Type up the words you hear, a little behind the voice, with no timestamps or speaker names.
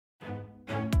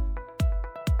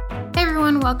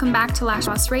everyone, welcome back to Lash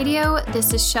Boss Radio.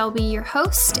 This is Shelby, your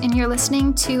host, and you're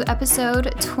listening to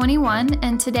episode 21.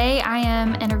 And today I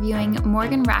am interviewing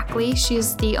Morgan Rackley.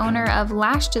 She's the owner of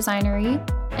Lash Designery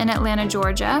in Atlanta,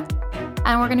 Georgia.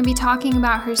 And we're going to be talking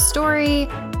about her story,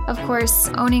 of course,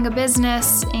 owning a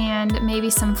business and maybe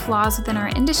some flaws within our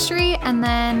industry, and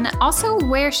then also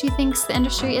where she thinks the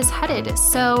industry is headed.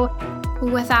 So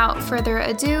without further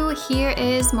ado, here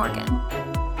is Morgan.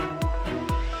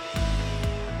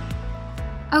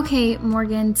 Okay,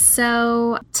 Morgan,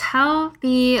 so tell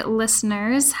the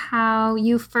listeners how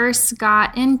you first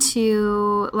got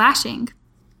into lashing.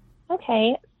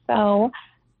 Okay, so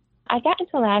I got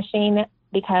into lashing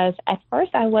because at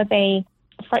first I was a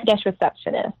front desk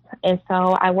receptionist. And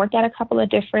so I worked at a couple of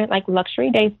different luxury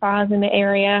day spas in the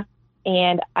area,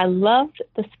 and I loved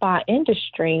the spa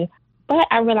industry, but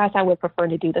I realized I would prefer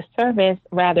to do the service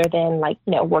rather than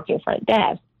working front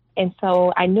desk. And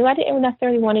so I knew I didn't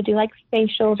necessarily want to do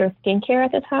facials or skincare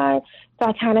at the time. So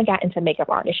I kind of got into makeup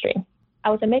artistry. I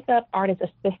was a makeup artist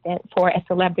assistant for a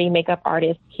celebrity makeup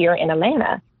artist here in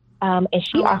Atlanta. And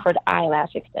she offered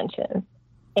eyelash extensions.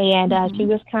 And she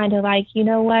was kind of like, you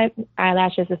know what,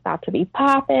 eyelashes is about to be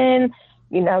popping.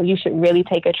 You should really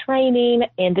take a training.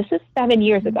 And this is 7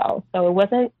 years ago. So it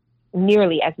wasn't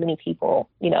nearly as many people,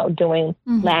 doing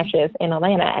lashes in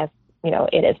Atlanta as,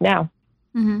 it is now.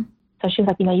 Mm-hmm. So she was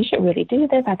like, you should really do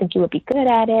this. I think you would be good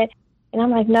at it. And I'm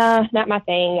like, nah, not my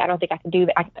thing. I don't think I can do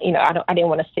that. I didn't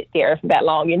want to sit there that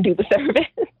long and do the service.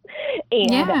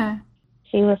 And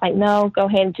she was like, no, go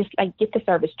ahead and just get the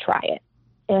service, try it.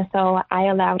 And so I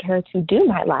allowed her to do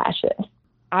my lashes.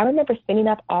 I remember sitting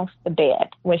up off the bed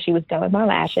when she was done with my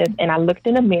lashes, and I looked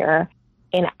in the mirror,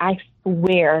 and I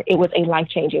swear it was a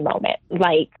life-changing moment.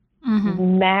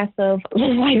 Massive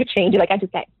life-changing. I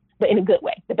just got, but in a good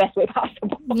way, the best way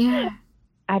possible. Yeah.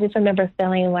 I just remember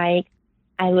feeling like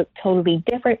I looked totally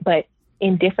different, but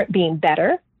indifferent being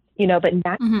better, but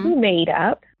not too made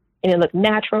up. And it looked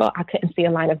natural. I couldn't see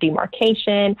a line of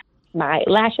demarcation. My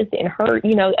lashes didn't hurt.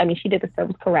 She did the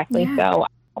service correctly. Yeah. So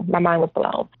my mind was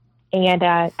blown. And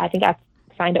I think I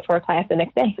signed up for a class the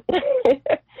next day.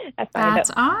 That's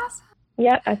awesome.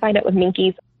 Yeah, I signed up with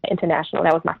Minky's International.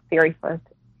 That was my very first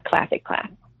classic class.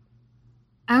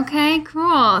 Okay,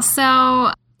 cool.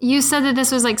 So you said that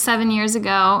this was 7 years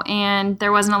ago and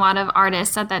there wasn't a lot of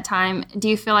artists at that time. Do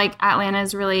you feel like Atlanta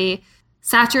is really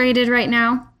saturated right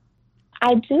now?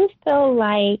 I do feel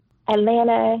like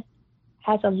Atlanta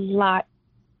has a lot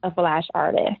of lash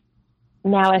artists.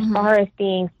 Now, as far as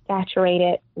being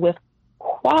saturated with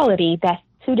quality, that's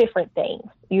two different things,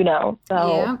 So,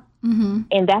 yeah.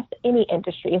 And that's any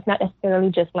industry. It's not necessarily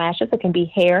just lashes. It can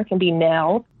be hair, it can be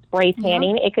nails, spray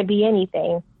tanning. It could be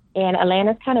anything. And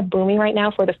Atlanta's kind of booming right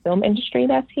now for the film industry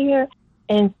that's here.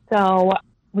 And so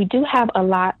we do have a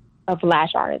lot of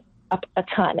lash artists, a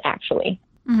ton actually.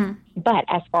 But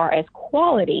as far as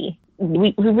quality,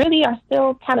 we really are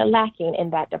still kind of lacking in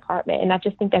that department. And I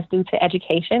just think that's due to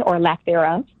education or lack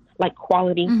thereof,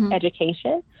 quality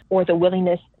education or the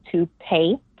willingness to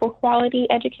pay for quality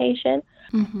education.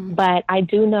 But I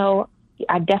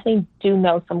definitely do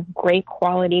know some great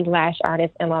quality lash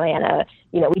artists in Atlanta.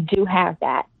 We do have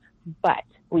that, but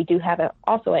we do have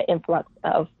also an influx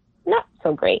of not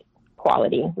so great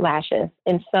quality lashes.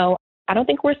 And so I don't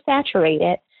think we're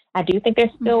saturated. I do think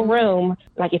there's still room.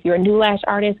 If you're a new lash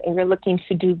artist and you're looking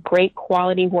to do great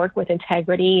quality work with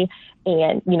integrity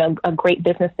and, a great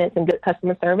business sense and good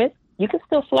customer service, you can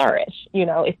still flourish,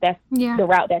 if that's the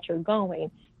route that you're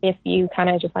going. If you kind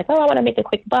of just I want to make a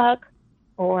quick buck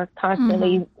or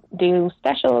constantly do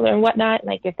specials and whatnot,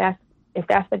 if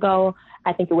that's the goal,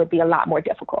 I think it would be a lot more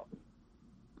difficult.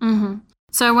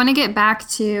 So I want to get back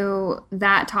to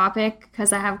that topic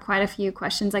because I have quite a few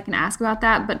questions I can ask about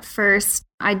that. But first,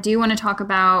 I do want to talk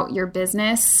about your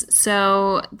business.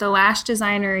 So the Lash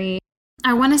Designery,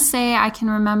 I want to say I can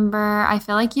remember, I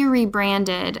feel like you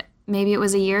rebranded. Maybe it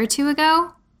was a year or two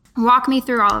ago. Walk me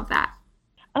through all of that.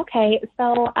 Okay,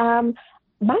 so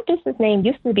my business name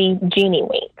used to be Genie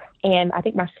Wink. And I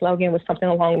think my slogan was something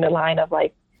along the line of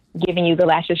giving you the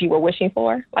lashes you were wishing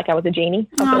for. I was a genie.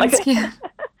 Something like that. Cute.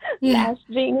 Yeah. Lash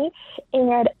Genie.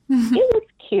 And it was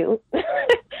cute.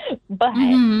 But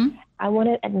I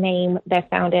wanted a name that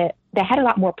had a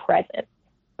lot more presence.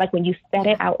 When you said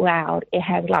it out loud, it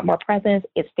has a lot more presence.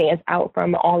 It stands out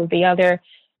from all of the other,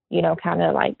 kind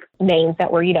of names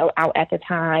that were, out at the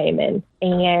time.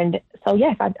 And so,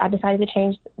 yes, I decided to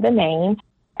change the name.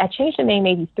 I changed the name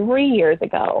maybe 3 years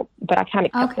ago, but I kind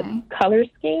of kept the color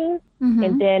scheme.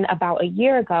 And then about a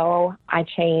year ago, I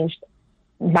changed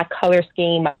my color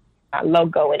scheme, my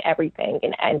logo and everything.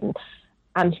 And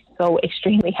I'm so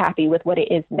extremely happy with what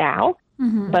it is now.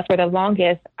 Mm-hmm. But for the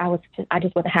longest, I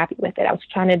just wasn't happy with it.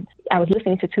 I was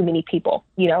listening to too many people,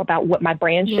 about what my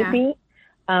brand should be,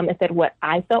 instead of what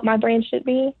I felt my brand should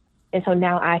be. And so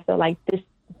now I feel like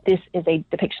this is a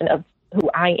depiction of who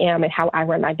I am and how I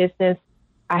run my business.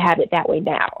 I have it that way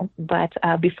now. But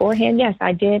beforehand, yes,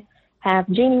 I did have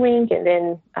Genie Ring and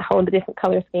then a whole different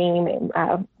color scheme.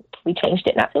 And we changed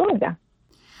it not too long ago.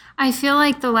 I feel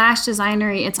like the Lash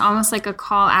Designery, it's almost like a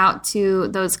call out to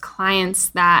those clients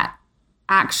that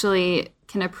actually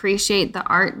can appreciate the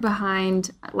art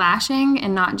behind lashing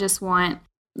and not just want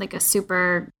like a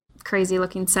super crazy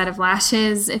looking set of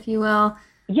lashes, if you will.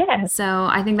 Yes. So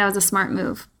I think that was a smart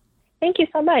move. Thank you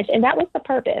so much. And that was the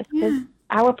purpose. Yeah.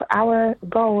 Our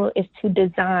goal is to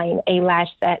design a lash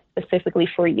set specifically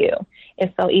for you.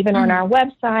 And so even on our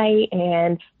website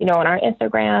and, on our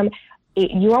Instagram,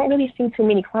 you won't really see too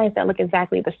many clients that look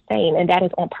exactly the same. And that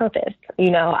is on purpose. We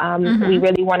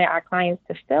really wanted our clients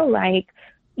to feel like,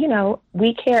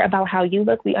 we care about how you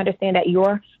look. We understand that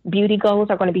your beauty goals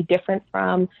are going to be different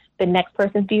from the next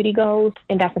person's beauty goals.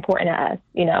 And that's important to us,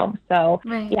 So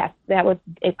yes, that was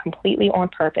it completely on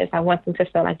purpose. I want them to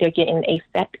feel like they're getting a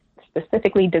set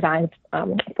specifically designed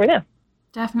for them.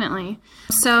 Definitely.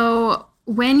 So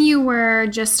when you were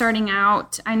just starting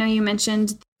out, I know you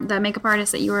mentioned the makeup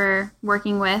artist that you were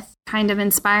working with kind of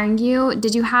inspiring you.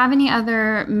 Did you have any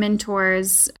other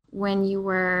mentors when you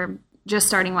were just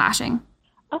starting lashing?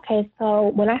 Okay, so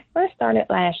when I first started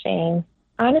lashing,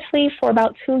 honestly, for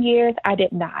about 2 years, I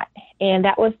did not. And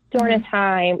that was during a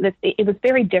time that it was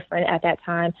very different at that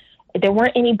time. There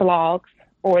weren't any blogs,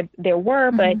 or there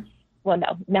were, but well,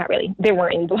 no, not really. There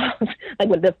weren't any blogs, like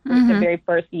with the very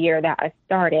first year that I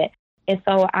started. And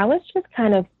so I was just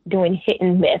kind of doing hit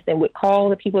and miss and would call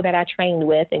the people that I trained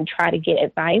with and try to get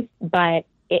advice. But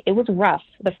it was rough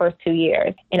the first 2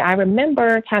 years. And I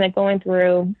remember kind of going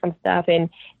through some stuff, and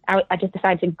I just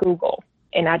decided to Google.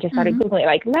 And I just started Googling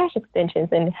like lash extensions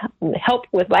and help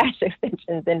with lash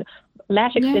extensions and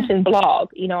lash extension blog,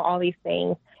 all these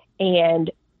things.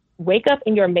 And Wake Up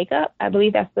in Your Makeup, I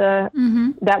believe that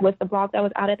was the blog that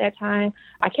was out at that time.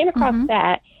 I came across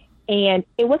that, and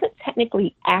it wasn't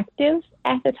technically active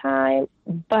at the time,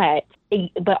 but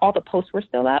all the posts were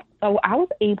still up. So I was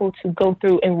able to go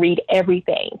through and read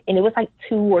everything. And it was like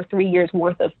 2 or 3 years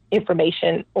worth of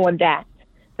information on that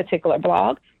particular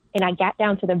blog. And I got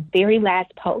down to the very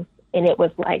last post, and it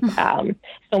was like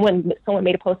someone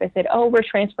made a post that said, "Oh, we're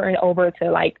transferring over to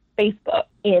like Facebook,"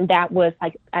 and that was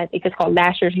like, I think it's called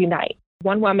Lashers Unite.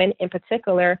 One woman in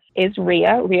particular is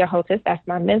Rhea Hottis. That's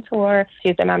my mentor.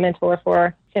 She's been my mentor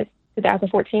since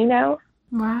 2014 now.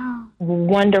 Wow,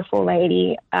 wonderful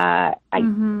lady.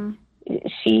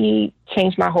 She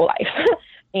changed my whole life,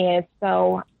 and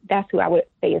so that's who I would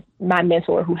say is my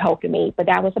mentor who helped me. But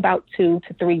that was about 2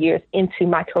 to 3 years into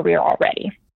my career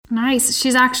already. Nice.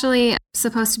 She's actually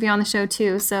supposed to be on the show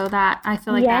too, so that I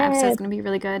feel like that episode is going to be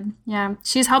really good. Yeah,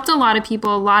 she's helped a lot of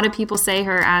people. A lot of people say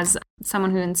her as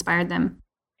someone who inspired them.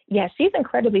 Yeah, she's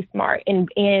incredibly smart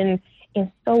and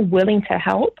so willing to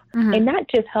help, and not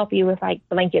just help you with like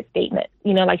blanket statements.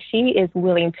 Like she is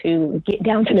willing to get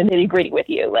down to the nitty gritty with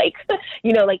you. Like,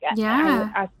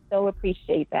 I so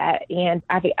appreciate that. And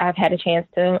I've had a chance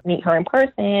to meet her in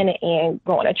person and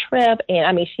go on a trip. And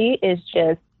I mean, she is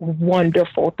just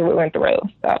wonderful through and through.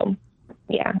 So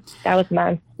yeah, that was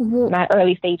my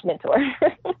early stage mentor.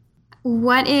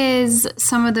 What is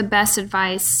some of the best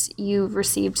advice you've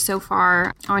received so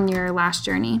far on your lash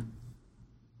journey?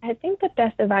 I think the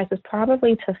best advice is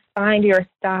probably to find your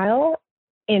style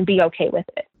and be okay with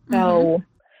it. So,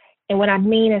 and what I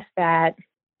mean is that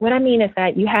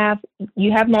you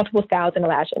have multiple styles in the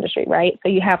lash industry, right? So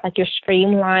you have like your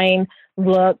streamline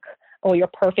look or your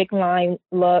perfect line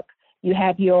look. You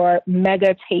have your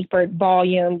mega tapered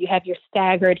volume. You have your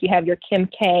staggered. You have your Kim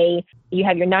K. You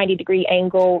have your 90-degree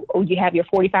angle, or you have your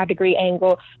 45-degree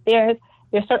angle. There's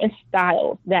certain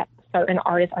styles that certain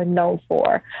artists are known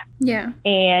for. Yeah.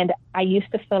 And I used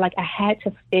to feel like I had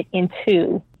to fit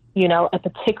into, a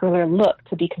particular look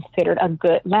to be considered a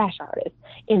good lash artist.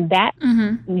 And that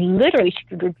literally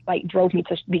drove me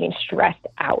to being stressed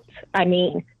out. I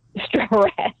mean,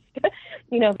 stressed,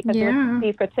 because there were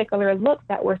these particular looks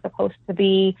that were supposed to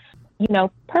be,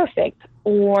 perfect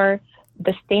or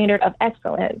the standard of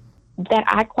excellence that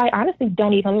I quite honestly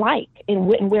don't even like and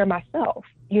wouldn't wear myself.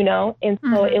 And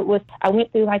so I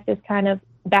went through like this kind of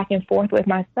back and forth with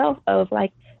myself of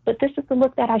like, but this is the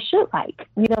look that I should like,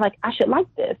 like I should like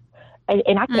this.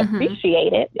 And I can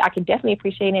appreciate it. I can definitely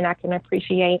appreciate it, and I can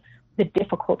appreciate the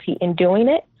difficulty in doing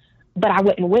it, but I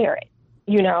wouldn't wear it.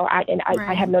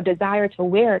 I have no desire to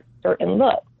wear certain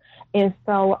looks. And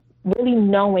so really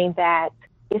knowing that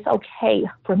it's okay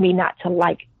for me not to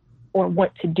like or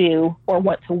want to do or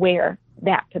want to wear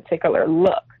that particular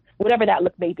look, whatever that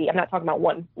look may be. I'm not talking about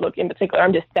one look in particular.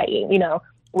 I'm just saying,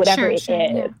 whatever it is,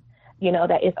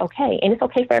 that it's okay. And it's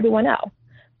okay for everyone else.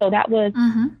 So that was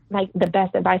like the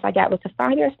best advice I got, was to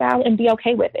find your style and be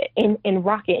okay with it and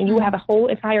rock it. And you will have a whole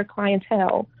entire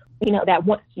clientele, that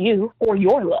wants you for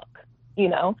your look,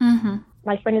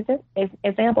 Like, for instance,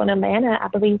 example, in Atlanta, I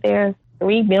believe there's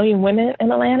 3 million women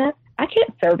in Atlanta. I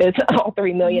can't service all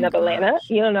 3 million of Atlanta,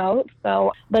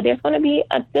 So, but there's going to be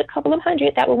a good couple of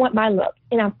hundred that will want my look,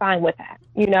 and I'm fine with that,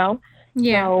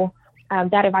 Yeah. So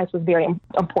that advice was very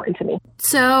important to me.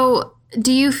 So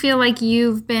do you feel like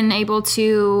you've been able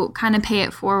to kind of pay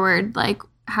it forward, like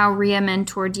how Rhea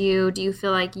mentored you? Do you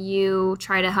feel like you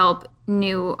try to help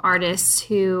new artists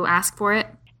who ask for it?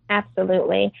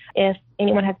 Absolutely. If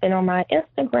anyone has been on my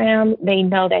Instagram, they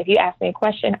know that if you ask me a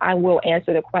question, I will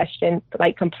answer the question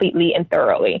like completely and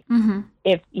thoroughly.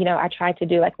 If, I try to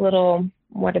do like little,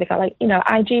 what do they call, like,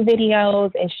 IG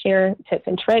videos and share tips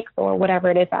and tricks or whatever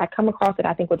it is I come across that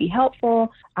I think would be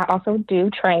helpful. I also do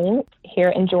train here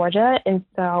in Georgia. And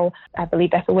so I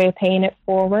believe that's a way of paying it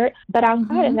forward. But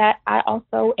outside of that, I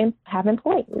also have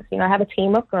employees. I have a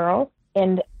team of girls,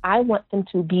 and I want them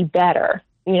to be better.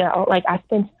 Like, I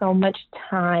spend so much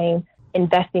time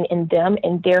investing in them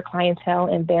and their clientele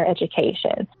and their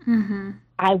education.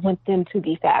 I want them to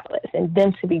be fabulous and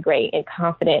them to be great and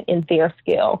confident in their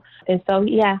skill. And so,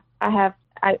 yeah, I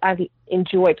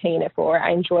enjoy paying it forward.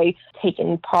 I enjoy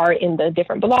taking part in the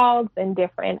different blogs and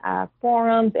different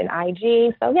forums and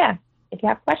IG. So, yeah, if you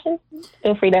have questions,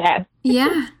 feel free to ask.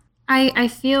 Yeah. I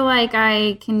feel like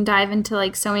I can dive into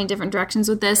like so many different directions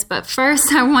with this, but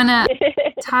first I want to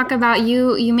talk about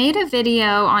you. You made a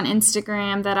video on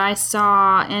Instagram that I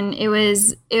saw, and it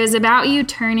was about you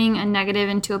turning a negative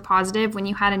into a positive when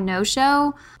you had a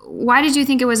no-show. Why did you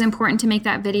think it was important to make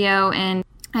that video and,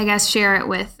 I guess, share it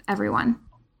with everyone?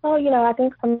 Well, I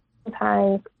think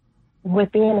sometimes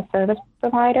with being a service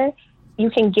provider,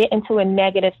 you can get into a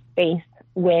negative space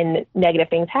when negative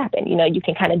things happen. You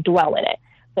can kind of dwell in it.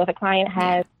 So if a client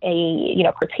has a,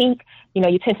 critique,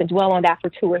 you tend to dwell on that for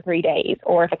 2 or 3 days.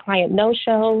 Or if a client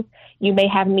no-shows, you may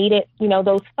have needed,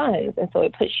 those funds. And so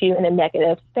it puts you in a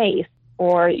negative space,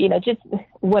 or, just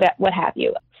what have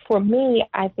you. For me,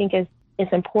 I think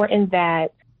it's important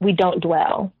that we don't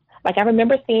dwell. Like, I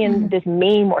remember seeing this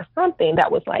meme or something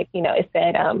that was like, it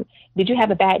said, did you have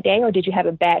a bad day or did you have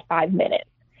a bad 5 minutes?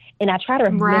 And I try to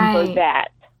remember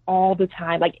that all the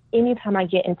time. Like, anytime I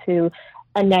get into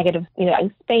a negative,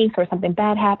 space or something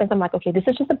bad happens, I'm like, okay, this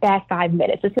is just a bad 5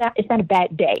 minutes. It's not a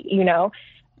bad day,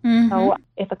 So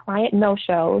if a client no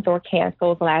shows or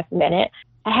cancels last minute,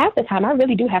 half the time I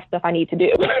really do have stuff I need to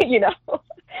do,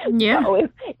 Yeah. So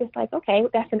it's like, okay,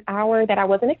 that's an hour that I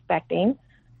wasn't expecting,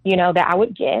 that I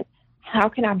would get. How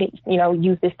can I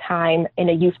use this time in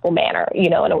a useful manner,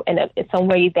 in some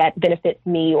way that benefits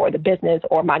me or the business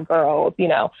or my girls,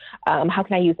 how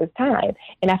can I use this time?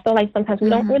 And I feel like sometimes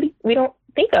we don't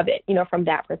think of it, from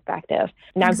that perspective.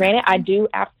 Now, granted, I do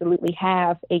absolutely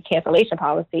have a cancellation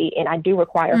policy, and I do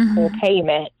require full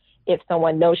payment if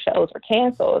someone no shows or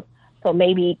cancels. So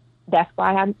maybe that's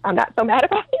why I'm not so mad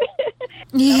about it.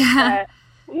 Yeah.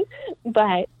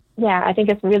 But yeah, I think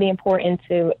it's really important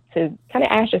to kind of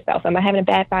ask yourself, am I having a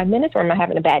bad 5 minutes or am I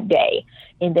having a bad day?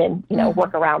 And then,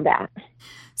 work around that.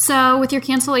 So with your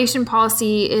cancellation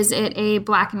policy, is it a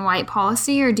black and white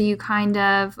policy, or do you kind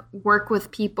of work with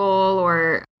people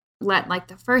or let like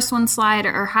the first one slide,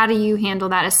 or how do you handle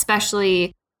that,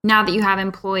 especially now that you have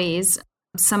employees?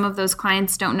 Some of those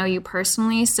clients don't know you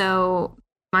personally. So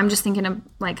I'm just thinking of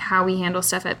like how we handle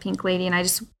stuff at Pink Lady, and I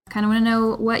just kind of want to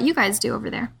know what you guys do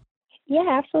over there. Yeah,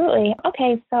 absolutely.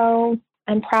 Okay, so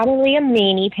I'm probably a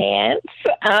meanie pants,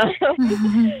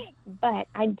 but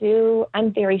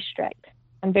I'm very strict.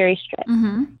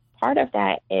 Part of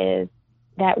that is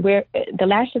that the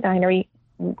Lash Designery,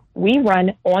 we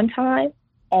run on time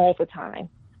all the time.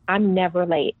 I'm never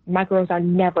late. My girls are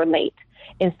never late.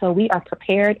 And so we are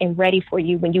prepared and ready for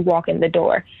you when you walk in the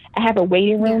door. I have a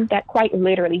waiting room that quite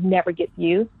literally never gets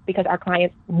used because our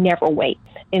clients never wait.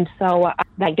 And so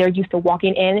like they're used to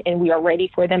walking in and we are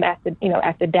ready for them at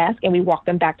the desk, and we walk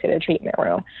them back to the treatment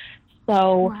room.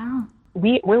 So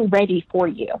we're ready for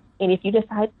you. And if you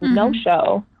decide to no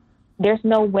show, there's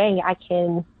no way I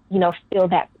can, fill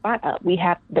that spot up. We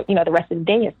have the rest of the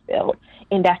day is filled,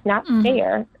 and that's not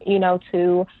fair,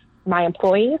 to my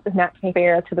employees. It's not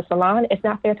fair to the salon. It's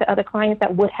not fair to other clients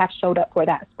that would have showed up for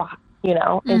that spot,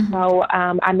 And so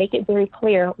I make it very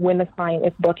clear when the client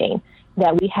is booking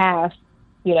that we have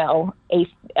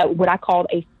what I call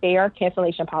a fair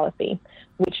cancellation policy,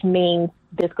 which means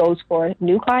this goes for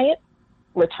new clients,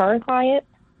 return clients,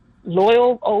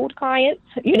 loyal old clients.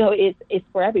 It's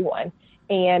for everyone.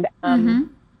 And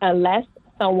unless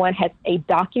someone has a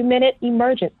documented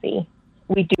emergency,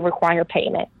 we do require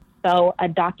payment. So a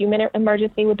documented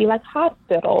emergency would be like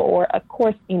hospital, or of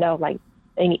course,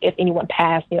 if anyone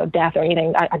passed, death or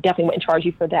anything, I definitely wouldn't charge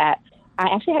you for that. I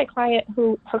actually had a client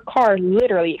who her car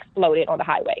literally exploded on the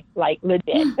highway, like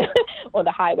legit on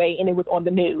the highway, and it was on the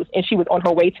news, and she was on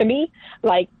her way to me.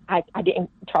 Like I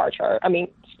didn't charge her. I mean,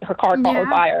 her car caught on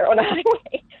fire on the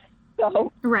highway.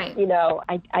 So, right.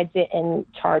 I didn't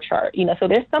charge her, so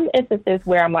there's some instances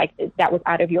where I'm like, that was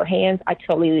out of your hands. I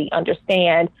totally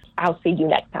understand. I'll see you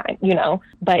next time,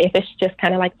 but if it's just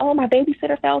kind of like, oh, my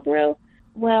babysitter fell through.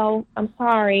 Well, I'm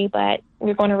sorry, but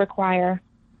we're going to require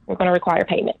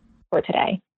payment for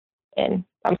today. And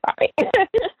I'm sorry.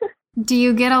 Do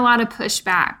you get a lot of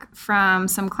pushback from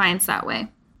some clients that way?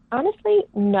 Honestly,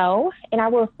 no. And I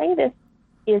will say this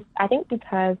is, I think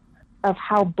because of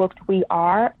how booked we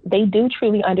are, they do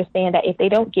truly understand that if they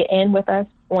don't get in with us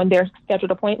on their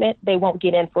scheduled appointment, they won't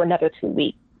get in for another 2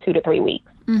 to 3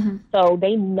 weeks. Mm-hmm. So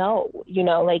they know,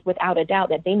 without a doubt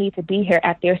that they need to be here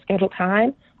at their scheduled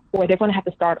time, or they're going to have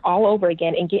to start all over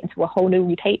again and get into a whole new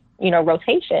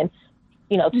rotation,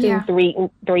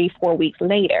 3, 4 weeks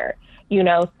later,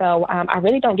 so I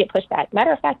really don't get pushback.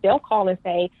 Matter of fact, they'll call and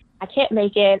say, I can't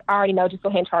make it. I already know. Just go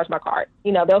ahead and charge my card.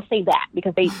 They'll say that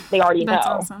because they already know. That's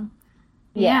awesome.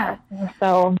 Yeah.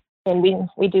 So, and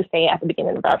we do say at the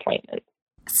beginning of our appointment.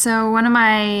 So one of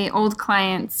my old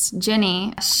clients,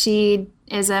 Jenny, she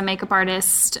is a makeup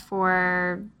artist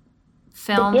for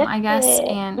film, I guess.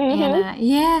 And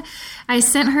I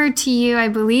sent her to you, I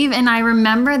believe. And I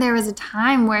remember there was a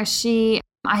time where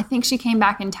I think she came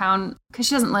back in town because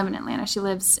she doesn't live in Atlanta. She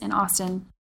lives in Austin.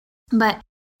 But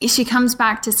she comes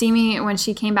back to see me when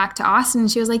she came back to Austin.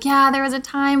 She was like, yeah, there was a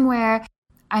time where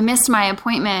I missed my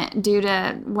appointment due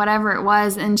to whatever it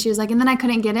was. And she was like, and then I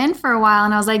couldn't get in for a while.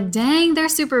 And I was like, dang, they're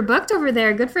super booked over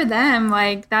there. Good for them.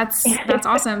 Like, that's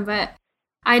awesome. But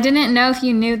I didn't know if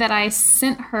you knew that I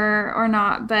sent her or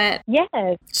not, but yes,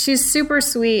 she's super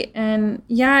sweet. And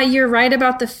yeah, you're right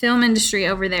about the film industry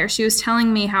over there. She was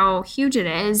telling me how huge it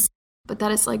is, but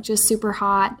that it's like just super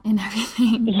hot and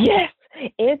everything. Yes.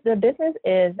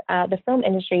 The film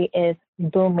industry is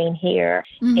booming here,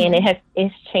 and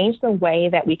it's changed the way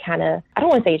that we I don't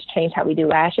want to say it's changed how we do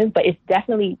lashes, but it's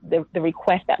definitely the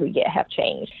requests that we get have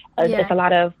changed. It's a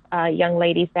lot of young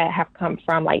ladies that have come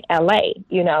from like LA,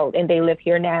 and they live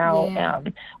here now,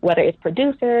 whether it's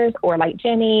producers or like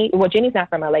Jenny. Well, Jenny's not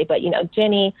from LA, but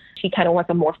Jenny, she kind of wants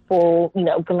a more full,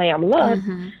 glam look.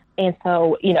 And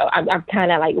so, I'm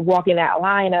kind of like walking that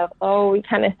line of, we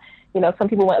kind of, some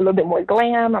people want a little bit more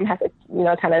glam. I'm have to,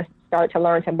 kind of start to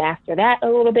learn to master that a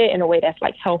little bit in a way that's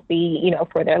like healthy,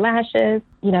 for their lashes.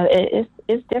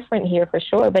 It's different here for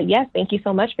sure. But yes, thank you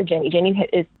so much for Jenny. Jenny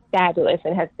is fabulous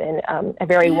and has been a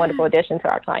very wonderful addition to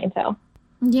our clientele.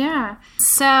 Yeah.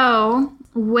 So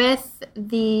with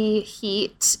the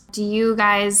heat, do you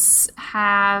guys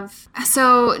have, I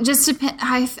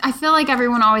feel like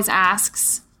everyone always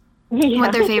asks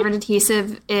what their favorite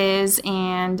adhesive is,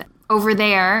 and over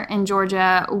there in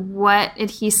Georgia, what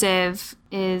adhesive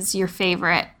is your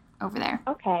favorite over there?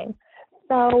 Okay.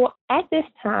 So at this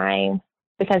time,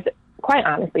 because quite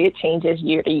honestly, it changes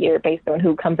year to year based on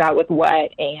who comes out with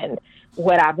what and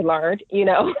what I've learned,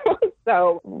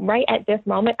 So right at this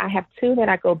moment, I have two that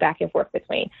I go back and forth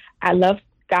between. I love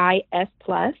Sky S+,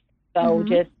 so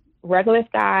just regular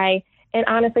Sky. And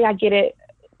honestly, I get it.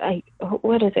 Like,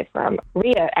 what is it from?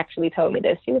 Rita actually told me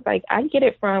this. She was like, I get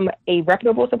it from a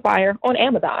reputable supplier on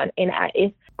Amazon. And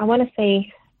I want to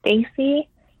say Stacy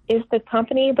is the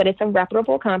company, but it's a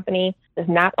reputable company. It's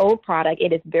not old product.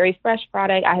 It is very fresh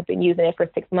product. I have been using it for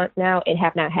 6 months now and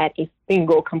have not had a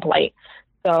single complaint.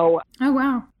 So, oh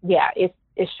wow, yeah, it's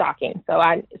shocking.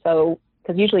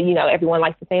 Because usually, everyone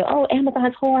likes to say, oh,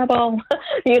 Amazon's horrible,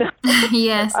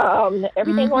 Yes.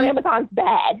 Everything on Amazon's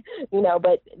bad,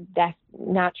 but that's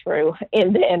not true.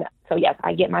 And then, so yes,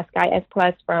 I get my Sky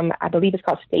S+ from, I believe it's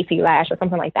called Stacy Lash or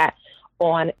something like that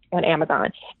on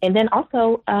Amazon. And then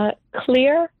also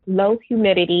Clear Low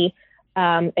Humidity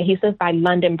adhesive by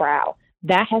London Brow.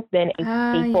 That has been a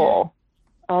staple. Yeah.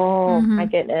 Oh, my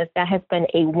goodness. That has been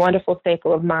a wonderful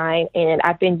staple of mine. And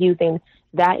I've been using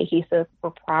that adhesive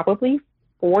for probably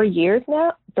 4 years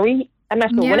now. 3, I'm not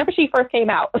sure. Yeah. Whenever she first came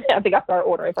out, I think I started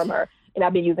ordering from her, and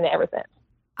I've been using it ever since.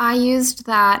 I used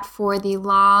that for the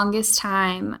longest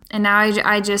time, and now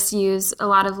I just use a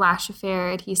lot of Lash Affair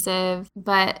adhesive,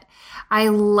 but I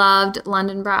loved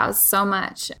London Brows so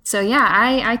much. So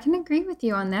yeah, I can agree with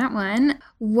you on that one.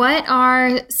 What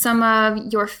are some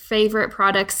of your favorite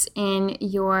products in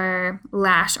your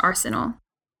lash arsenal?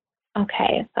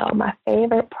 Okay, so my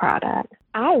favorite product.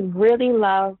 I really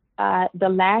love the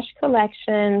Lash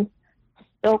Collection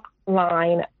Silk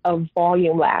line of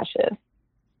volume lashes.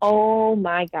 Oh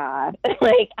my God.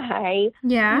 I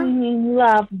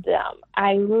love them.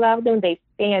 I love them. They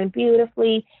stand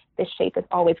beautifully. The shape is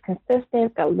always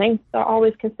consistent. The lengths are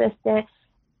always consistent.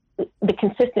 The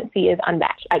consistency is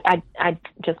unmatched. I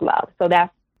just love. So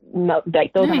that's those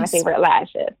are my favorite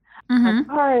lashes. As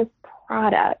far as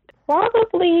product,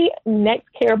 probably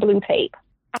NextCare Blue Tape.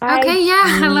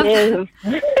 I love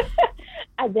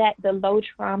that. The low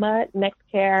trauma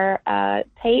NextCare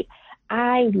tape.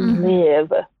 I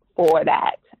live for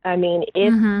that. I mean,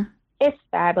 it's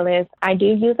fabulous. I do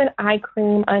use an eye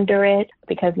cream under it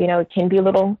because, it can be a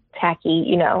little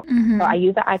tacky, So I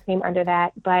use the eye cream under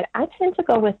that. But I tend to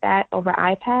go with that over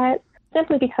iPads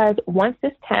simply because once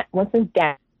it's down,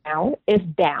 it's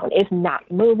down. It's not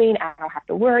moving. I don't have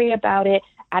to worry about it.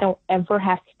 I don't ever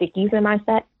have stickies in my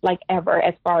set, ever,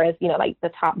 as far as,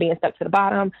 the top being stuck to the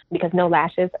bottom, because no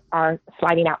lashes are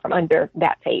sliding out from under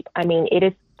that tape. I mean, it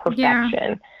is perfection.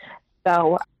 Yeah.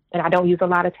 So, and I don't use a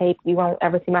lot of tape. You won't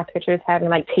ever see my pictures having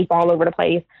tape all over the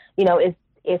place. It's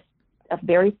a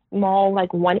very small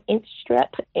 1-inch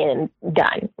strip and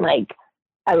done.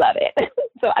 I love it.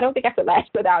 So I don't think I could lash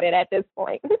without it at this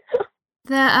point.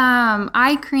 The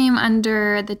eye cream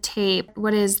under the tape,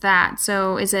 what is that?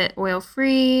 So is it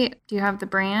oil-free? Do you have the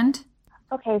brand?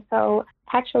 Okay, so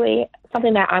actually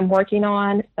something that I'm working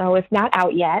on, so it's not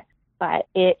out yet, but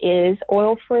it is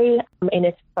oil-free and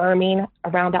it's firming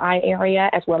around the eye area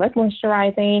as well as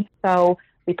moisturizing. So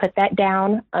we put that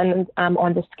down on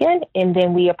the skin, and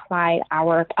then we apply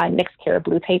our NextCare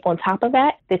Blue Tape on top of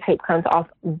that. The tape comes off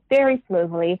very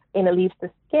smoothly, and it leaves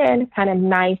the skin kind of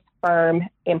nice, firm,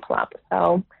 and plump.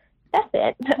 So that's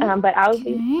it. But I'll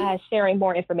be sharing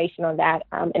more information on that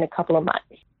in a couple of months.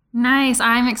 Nice.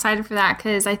 I'm excited for that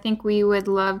because I think we would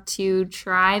love to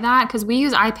try that because we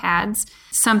use iPads.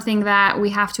 Something that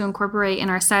we have to incorporate in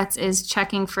our sets is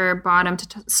checking for bottom to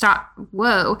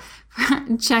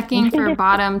checking for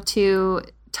bottom to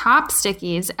top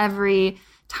stickies every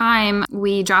time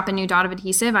we drop a new dot of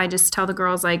adhesive. I just tell the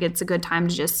girls it's a good time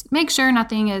to just make sure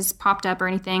nothing is popped up or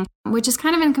anything, which is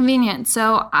kind of inconvenient.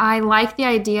 So I like the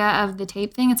idea of the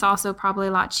tape thing. It's also probably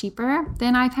a lot cheaper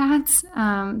than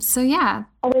iPads. So yeah.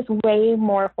 Oh, it's way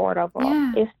more affordable.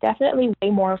 Yeah. It's definitely way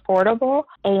more affordable,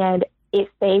 and it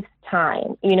saves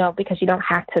time, because you don't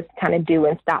have to kind of do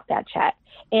and stop that chat.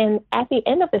 And at the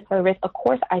end of the service, of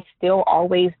course, I still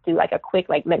always do a quick,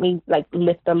 let me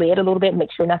lift the lid a little bit, make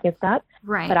sure nothing's stuck.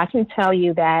 Right. But I can tell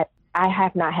you that I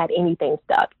have not had anything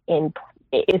stuck in,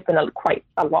 it's been quite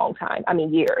a long time. I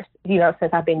mean, years,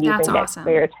 since I've been using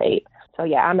NextCare tape. So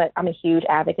yeah, I'm a huge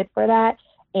advocate for that.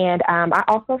 And I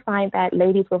also find that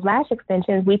ladies with lash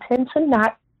extensions, we tend to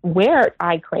not wear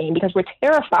eye cream because we're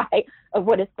terrified of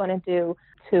what it's going to do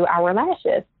to our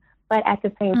lashes. But at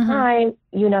the same time,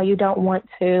 you don't want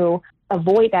to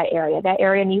avoid that area. That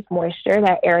area needs moisture.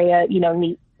 That area,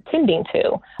 needs tending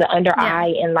to. The under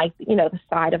eye and the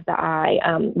side of the eye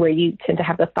where you tend to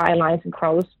have the thigh lines and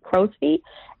crow's feet.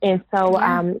 And so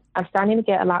I'm starting to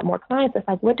get a lot more clients. It's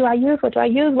what do I use? What do I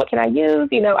use? What can I use?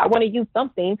 I want to use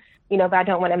something, but I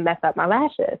don't want to mess up my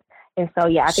lashes. And so,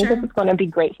 I think this is going to be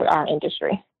great for our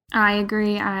industry. I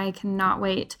agree. I cannot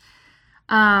wait.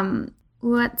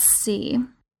 Let's see.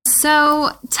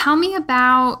 So tell me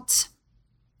about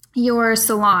your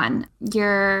salon.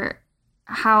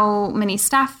 How many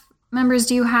staff members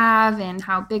do you have and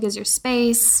how big is your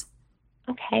space?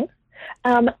 Okay.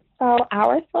 So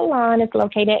our salon is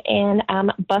located in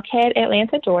Buckhead,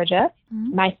 Atlanta, Georgia.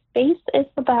 Mm-hmm. My space is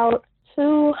about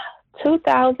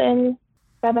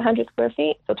 2,700 square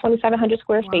feet, so 2,700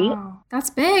 square feet. That's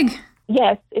big.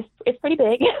 Yes, it's pretty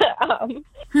big. I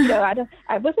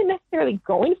wasn't necessarily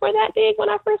going for that big when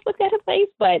I first looked at a place,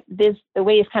 but the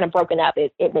way it's kind of broken up,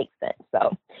 it makes sense.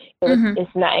 So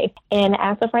it's nice. And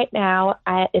as of right now,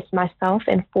 it's myself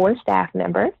and 4 staff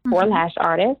members, 4 lash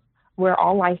artists. We're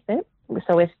all licensed.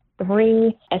 So it's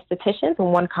 3 estheticians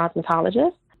and 1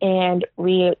 cosmetologist. And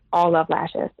we all love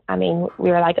lashes. I mean,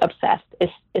 we're obsessed.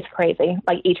 It's crazy,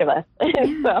 each of us.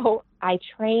 So I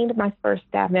trained my first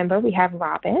staff member. We have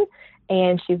Robin,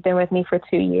 and she's been with me for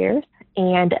 2 years.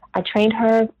 And I trained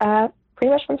her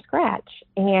pretty much from scratch.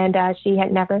 And she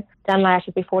had never done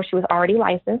lashes before. She was already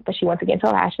licensed, but she wants to get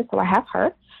into lashes, so I have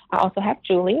her. I also have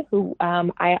Julie, who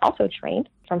I also trained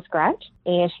from scratch.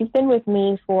 And she's been with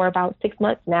me for about 6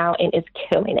 months now and is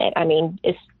killing it. I mean,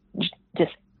 it's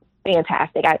just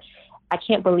fantastic. I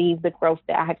can't believe the growth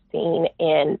that I have seen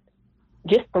in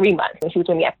just 3 months. When she was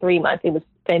with me at 3 months, it was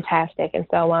fantastic. And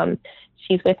so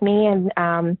she's with me. And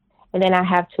then I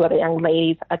have 2 other young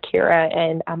ladies, Akira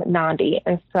and Nandi.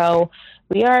 And so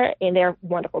we are, and they're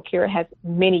wonderful. Akira has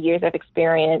many years of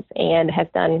experience and has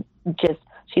done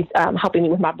she's helping me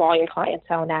with my volume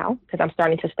clientele now because I'm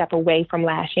starting to step away from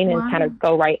lashing and kind of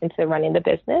go right into running the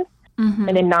business. Mm-hmm.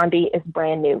 And then Nandi is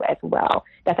brand new as well.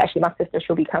 That's actually my sister.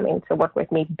 She'll be coming to work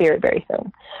with me very, very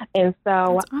soon. And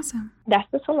so that's awesome. That's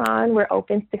the salon. We're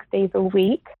open 6 days a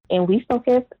week, and we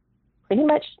focus pretty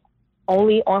much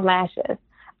only on lashes.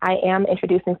 I am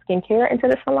introducing skincare into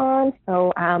the salon.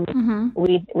 So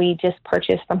we just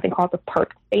purchased something called the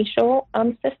Perk Facial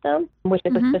system, which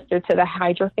is a sister to the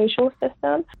Hydrofacial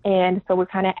system. And so we're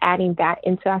kind of adding that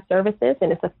into our services.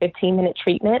 And it's a 15-minute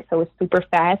treatment. So it's super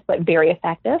fast, but very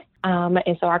effective.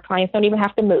 And so our clients don't even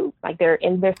have to move. Like they're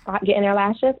in their spot getting their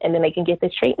lashes, and then they can get the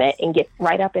treatment and get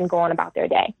right up and go on about their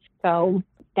day. So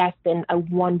that's been a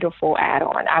wonderful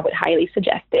add-on. I would highly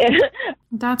suggest it.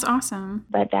 That's awesome.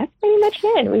 But that's pretty much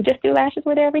it. We just do lashes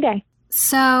with her every day.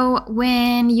 So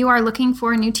when you are looking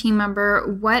for a new team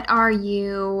member, what are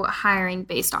you hiring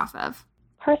based off of?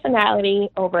 Personality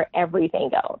over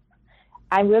everything else.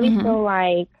 I really feel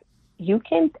like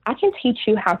I can teach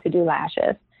you how to do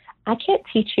lashes. I can't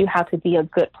teach you how to be a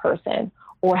good person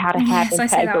or how to have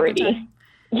integrity.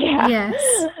 Yeah.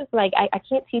 Yes. Like I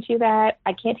can't teach you that.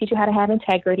 I can't teach you how to have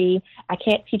integrity. I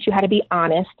can't teach you how to be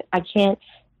honest. I can't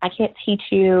teach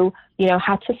you,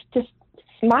 how to just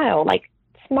smile. Like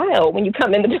smile when you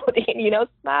come in the building,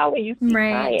 smile when you see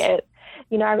clients.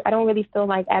 I don't really feel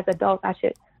like as adults I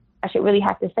should really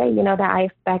have to say, that I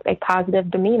expect a positive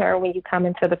demeanor when you come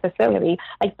into the facility.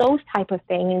 Like those type of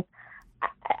things,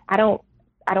 I don't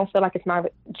feel like it's my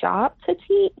job to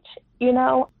teach,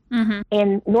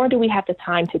 and nor do we have the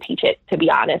time to teach it, to be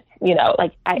honest.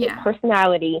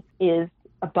 Personality is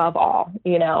above all,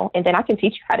 and then I can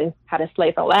teach you how to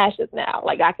slay some lashes now.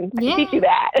 Like I can teach you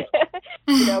that,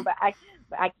 but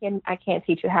I can't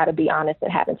teach you how to be honest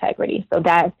and have integrity. So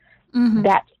that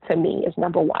to me is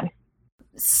number one.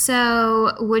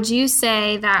 So would you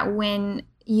say that when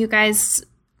you guys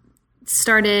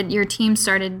your team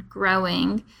started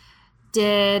growing,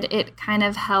 did it kind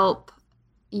of help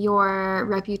your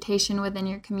reputation within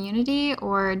your community,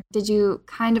 or did you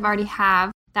kind of already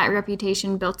have that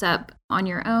reputation built up on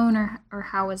your own, or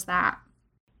how was that?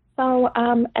 So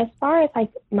as far as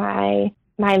like my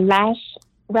lash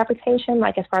reputation,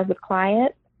 like as far as with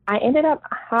clients, I ended up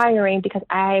hiring because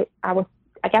I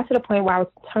got to the point where I was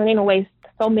turning away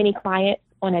so many clients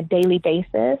on a daily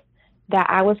basis that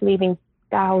I was leaving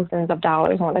thousands of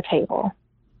dollars on the table.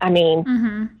 I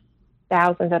mean,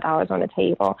 thousands of dollars on the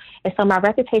table. And so my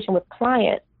reputation with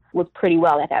clients was pretty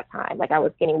well at that time. Like I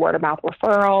was getting word of mouth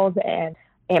referrals and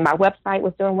my website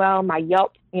was doing well. My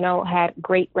Yelp, had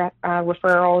great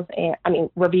referrals and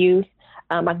reviews.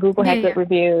 My Google had good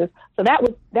reviews. So that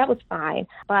was fine.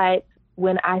 But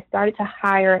when I started to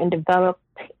hire and develop,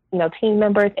 team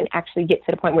members and actually get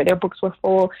to the point where their books were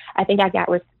full, I think I got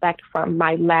respect from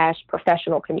my lash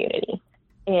professional community.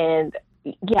 And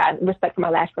respect for my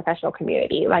lash professional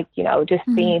community. Like, just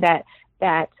seeing that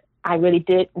I really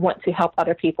did want to help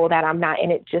other people, that I'm not in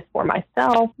it just for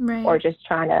myself or just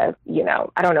trying to,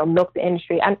 I don't know, milk the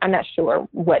industry. I'm not sure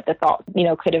what the thought,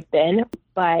 could have been,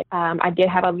 but I did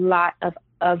have a lot of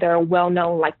other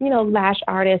well-known, like, lash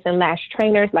artists and lash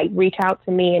trainers, like reach out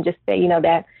to me and just say,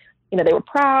 that, they were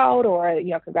proud or,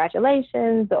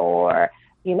 congratulations or,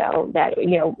 that,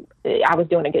 I was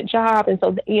doing a good job. And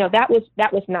so, that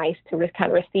was nice to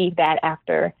kind of receive that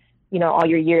after, all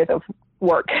your years of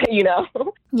work,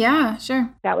 Yeah, sure.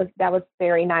 That was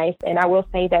very nice. And I will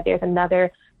say that there's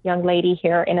another young lady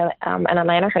here in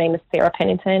Atlanta. Her name is Sarah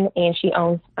Pennington, and she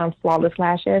owns Flawless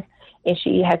Lashes. And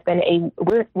she has been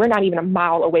we're not even a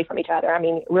mile away from each other. I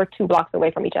mean, we're 2 blocks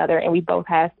away from each other, and we both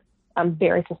have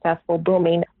very successful,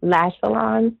 booming lash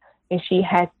salons. And she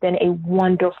has been a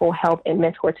wonderful help and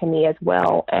mentor to me as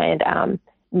well. And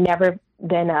never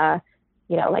been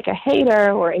like a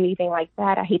hater or anything like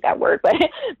that. I hate that word,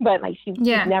 but like she's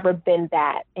never been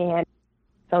that. And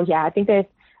so, I think it's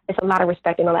a lot of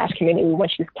respect in the lash community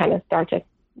once you kind of start to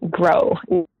grow,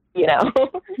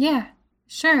 Yeah,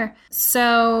 sure.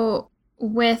 So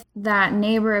with that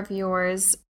neighbor of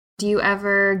yours, do you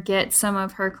ever get some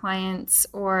of her clients,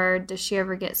 or does she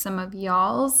ever get some of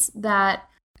y'all's that,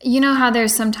 how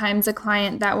there's sometimes a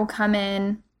client that will come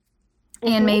in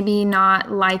and maybe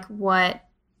not like what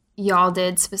y'all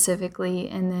did specifically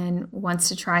and then wants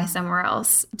to try somewhere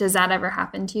else. Does that ever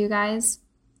happen to you guys?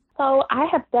 So I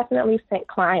have definitely sent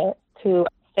clients to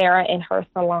Sarah in her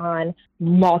salon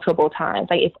multiple times.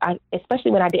 Like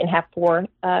especially when I didn't have 4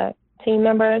 team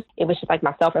members, it was just like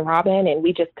myself and Robin, and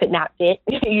we just could not fit,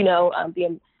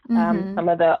 some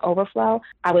of the overflow.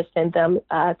 I would send them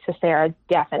to Sarah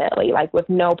definitely, like with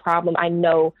no problem. I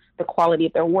know the quality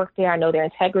of their work there. I know their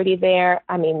integrity there.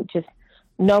 I mean, just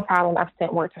no problem. I've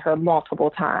sent work to her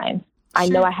multiple times. Sure. I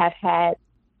know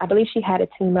I believe she had a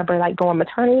team member like go on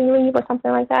maternity leave or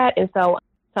something like that. And so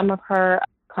some of her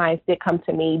clients did come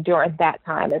to me during that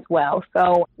time as well.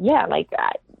 So yeah, like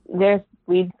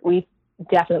we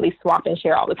definitely swap and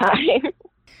share all the time.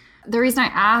 The reason I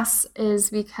ask is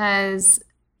because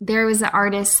there was an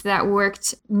artist that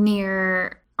worked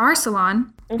near our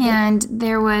salon, and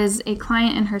there was a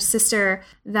client and her sister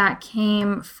that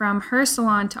came from her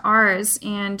salon to ours.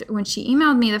 And when she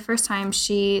emailed me the first time,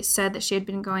 she said that she had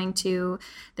been going to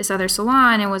this other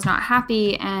salon and was not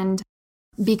happy. And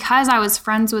because I was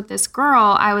friends with this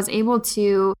girl, I was able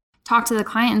to talk to the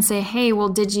client and say, hey, well,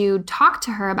 did you talk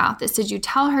to her about this? Did you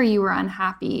tell her you were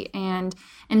unhappy? And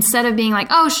instead of being like,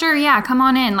 oh, sure, yeah, come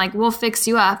on in, like, we'll fix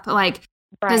you up. Like,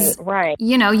 right.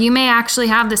 You may actually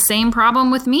have the same problem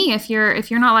with me if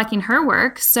you're not liking her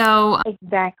work. So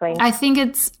exactly. I think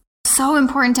it's so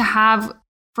important to have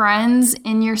friends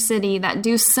in your city that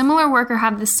do similar work or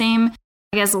have the same,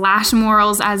 I guess, lash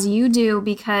morals as you do,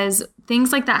 because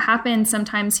things like that happen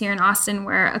sometimes here in Austin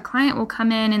where a client will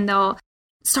come in and they'll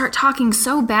start talking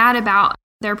so bad about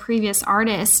their previous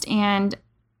artist. And,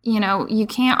 you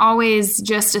can't always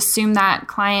just assume that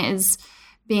client is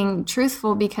being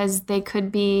truthful, because they could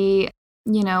be,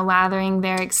 lathering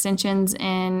their extensions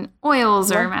in oils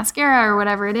or mascara or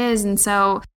whatever it is. And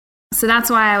so that's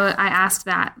why I asked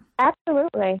that.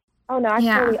 Absolutely. Oh, no, I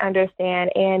totally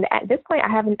understand. And at this point,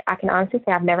 I can honestly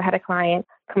say I've never had a client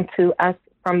come to us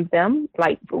from them,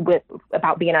 like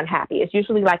about being unhappy. It's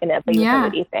usually like an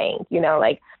availability thing,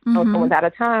 someone's out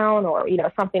of town or,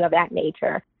 something of that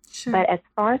nature. Sure. But as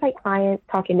far as like clients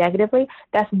talking negatively,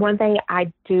 that's one thing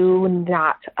I do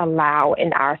not allow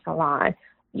in our salon.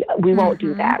 We won't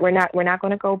do that. We're not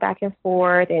going to go back and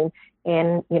forth and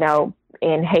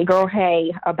hey girl,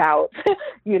 hey about,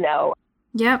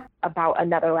 about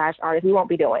another lash artist. We won't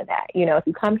be doing that. If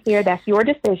you come here, that's your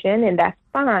decision and that's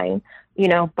fine.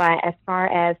 But as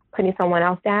far as putting someone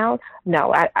else down,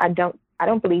 no, I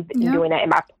don't believe in doing that in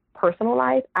my personal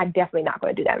life. I'm definitely not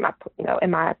going to do that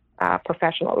in my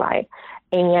professional life.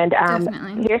 And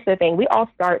here's the thing: we all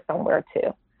start somewhere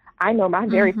too. I know my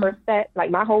very first set,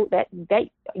 like my whole that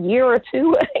year or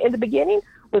two in the beginning,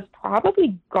 was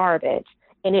probably garbage,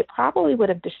 and it probably would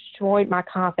have destroyed my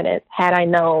confidence had I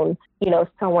known,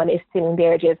 someone is sitting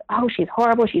there just, oh, she's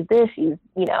horrible, she's this, she's,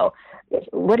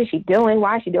 what is she doing?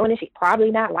 Why is she doing it? She's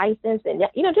probably not licensed. And,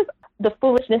 just the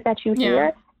foolishness that you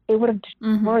hear, it would have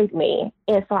destroyed me.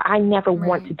 And so I never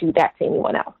want to do that to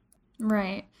anyone else.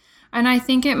 Right. And I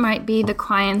think it might be the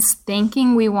clients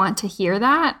thinking we want to hear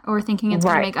that or thinking it's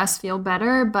going to make us feel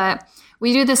better. But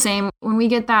we do the same. When we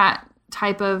get that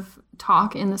type of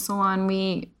talk in the salon,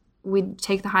 we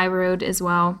take the high road as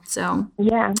well. So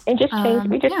yeah, and just change.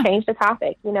 We just change the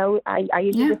topic. I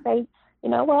usually just say,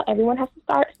 well, everyone has to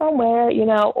start somewhere.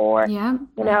 Or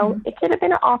it could have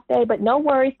been an off day, but no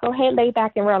worries. Go ahead, lay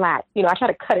back and relax. I try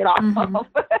to cut it off.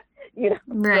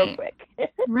 Real quick.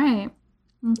 Right,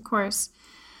 of course.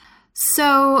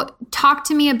 So, talk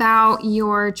to me about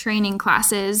your training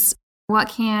classes. What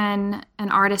can an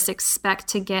artist expect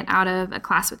to get out of a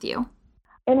class with you?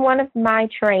 In one of my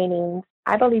trainings,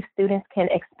 I believe students can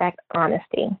expect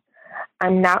honesty.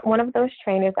 I'm not one of those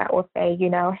trainers that will say,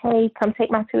 hey, come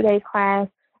take my 2-day class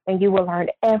and you will learn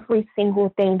every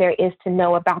single thing there is to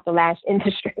know about the lash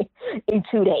industry in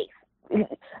 2 days.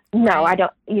 No, I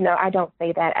don't, I don't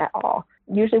say that at all.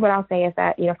 Usually what I'll say is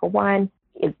that, for one,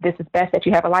 this is best that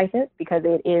you have a license because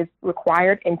it is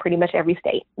required in pretty much every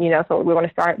state, so we're going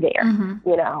to start there,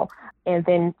 and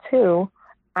then 2,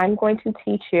 I'm going to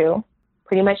teach you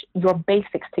pretty much your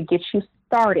basics to get you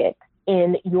started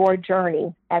in your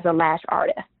journey as a lash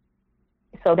artist,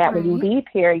 so that when you leave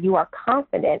here, you are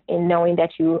confident in knowing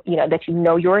that you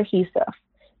know your adhesive,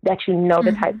 that you know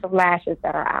the types of lashes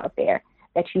that are out there,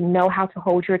 that you know how to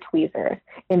hold your tweezers,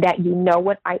 and that you know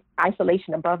what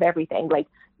isolation above everything, like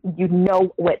you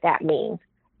know what that means.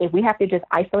 If we have to just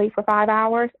isolate for 5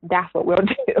 hours, that's what we'll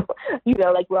do.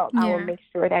 I will make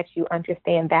sure that you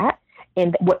understand that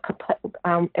and what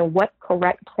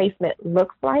correct placement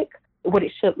looks like, what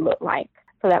it should look like,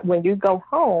 so that when you go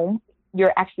home,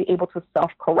 you're actually able to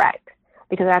self-correct.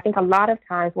 Because I think a lot of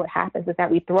times what happens is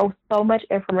that we throw so much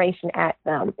information at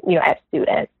them, at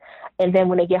students. And then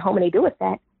when they get home and they do a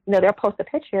set, they'll post a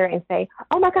picture and say,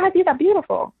 oh my God, these are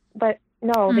beautiful. But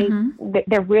no,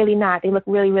 they're really not. They look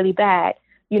really, really bad,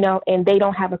 and they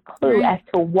don't have a clue as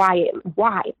to why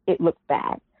it looks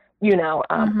bad,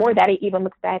 or that it even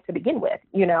looks bad to begin with,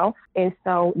 And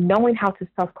so knowing how to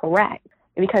self-correct,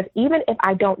 because even if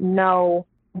I don't know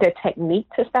the technique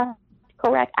to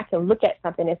self-correct, I can look at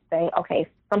something and say, okay,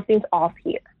 something's off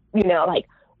here,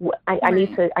 I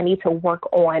need to work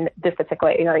on this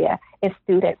particular area, and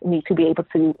students need to be able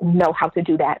to know how to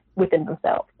do that within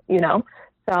themselves,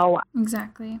 So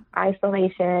exactly.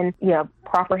 Isolation,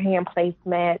 proper hand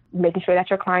placement, making sure that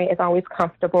your client is always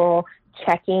comfortable,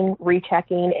 checking,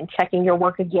 rechecking, and checking your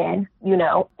work again,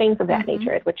 things of that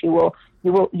nature is what you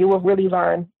will really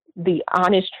learn the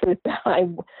honest truth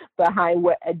behind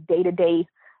what a day-to-day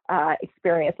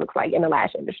experience looks like in the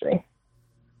lash industry.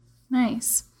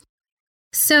 Nice.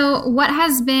 So what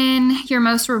has been your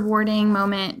most rewarding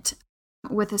moment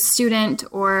with a student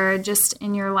or just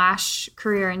in your lash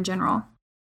career in general?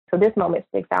 So this moment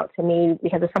sticks out to me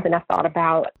because it's something I've thought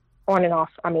about on and off,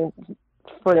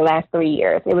 for the last 3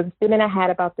 years. It was a student I had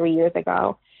about 3 years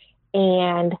ago,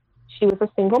 and she was a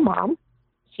single mom.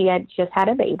 She had just had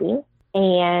a baby,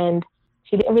 and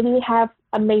she didn't really have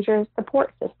a major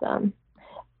support system.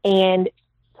 And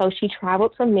so she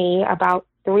traveled to me about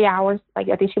 3 hours, I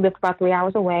think she lived about 3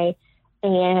 hours away.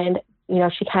 And,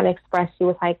 she kind of expressed, she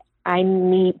was like, I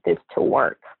need this to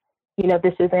work.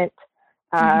 This isn't,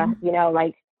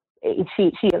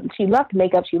 she loved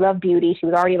makeup. She loved beauty. She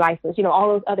was already licensed, all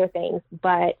those other things.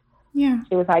 But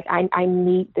she was like, I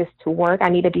need this to work. I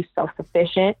need to be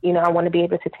self-sufficient. I want to be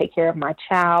able to take care of my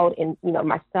child and,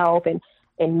 myself,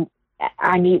 and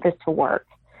I need this to work.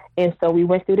 And so we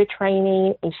went through the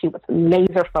training, and she was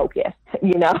laser focused,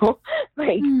 she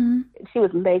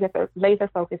was laser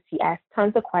focused. She asked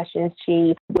tons of questions.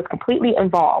 She was completely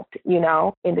involved, in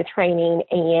the training,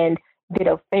 and did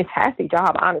a fantastic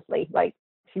job, honestly.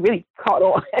 She really caught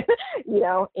on,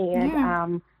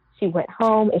 and she went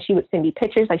home and she would send me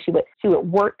pictures. She would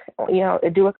work,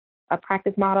 do a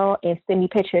practice model and send me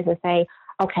pictures and say,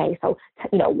 okay, so,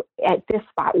 at this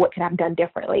spot, what could I have done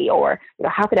differently? Or,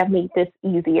 how could I have made this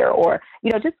easier? Or,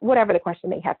 just whatever the question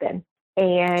may have been.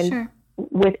 And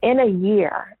within a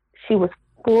year, she was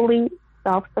fully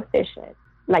self-sufficient,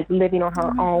 living on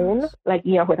her own,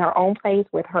 with her own place,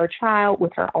 with her child,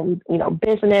 with her own,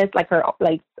 business, her,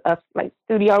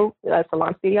 studio,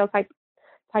 salon studio type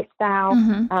style,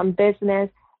 business.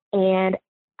 And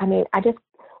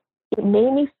it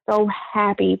made me so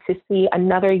happy to see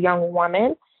another young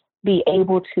woman be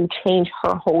able to change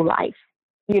her whole life.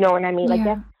 You know what I mean?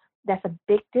 That's a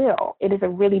big deal. It is a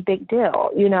really big deal,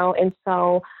 and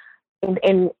so,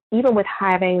 and even with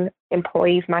having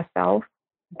employees myself,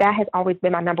 that has always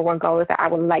been my number one goal, is that I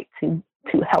would like to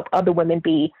help other women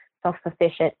be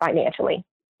self-sufficient financially,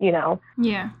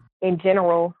 In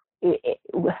general, I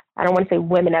don't want to say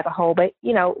women as a whole, but,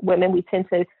 women, we tend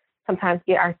to sometimes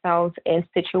get ourselves in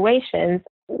situations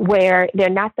where they're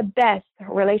not the best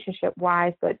relationship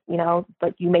wise, but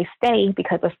you may stay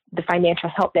because of the financial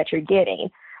help that you're getting.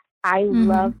 I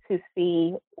love to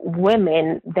see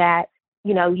women that,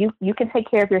 you can take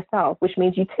care of yourself, which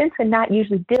means you tend to not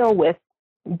usually deal with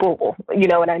bull, you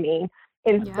know what I mean?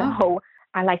 And so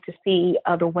I like to see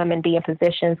other women be in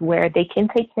positions where they can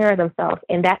take care of themselves.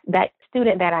 And that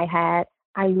student that I had,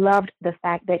 I loved the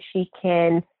fact that she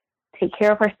can take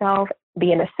care of herself,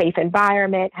 be in a safe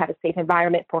environment, have a safe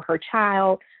environment for her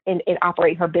child, and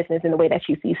operate her business in the way that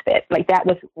she sees fit. That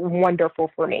was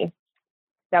wonderful for me.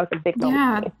 That was a big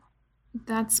moment for me.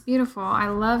 That's beautiful. I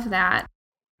love that.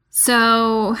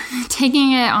 So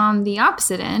taking it on the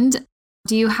opposite end,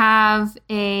 do you have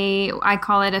I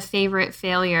call it a favorite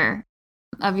failure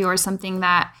of yours, something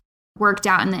that worked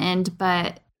out in the end,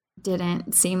 but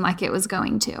didn't seem like it was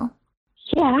going to?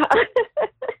 Yeah.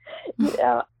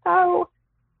 So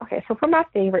for my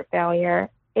favorite failure,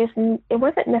 it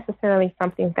wasn't necessarily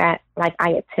something that I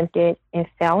attempted and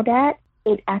failed at.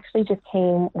 It actually just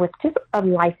came with just a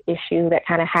life issue that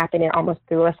kind of happened and almost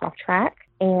threw us off track.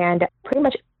 And pretty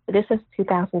much this was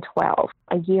 2012.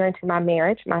 A year into my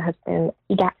marriage, my husband,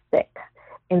 he got sick.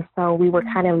 And so we were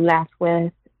kind of left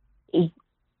with a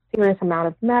serious amount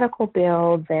of medical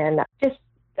bills and just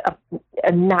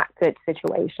a not good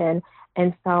situation.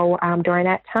 And so during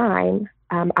that time,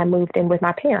 I moved in with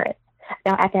my parents.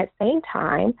 Now, at that same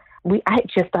time, I had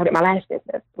just started my lash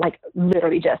business,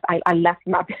 literally just. I left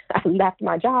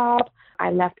my job.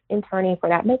 I left interning for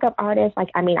that makeup artist. I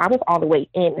was all the way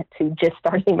into just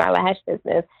starting my lash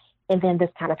business. And then this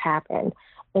kind of happened.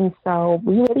 And so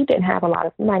we really didn't have a lot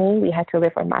of money. We had to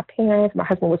live with my parents. My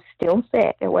husband was still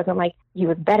sick. It wasn't like he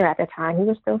was better at the time. He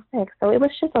was still sick. So it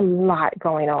was just a lot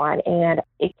going on. And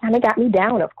it kind of got me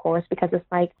down, of course, because it's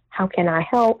like, how can I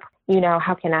help? You know,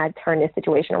 how can I turn this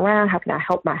situation around? How can I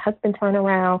help my husband turn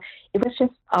around? It was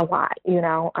just a lot, you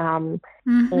know.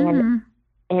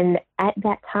 And at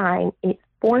that time, it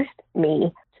forced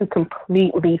me to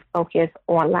completely focus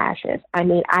on lashes. I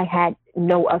mean, I had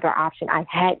no other option. I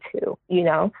had to, you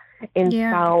know. And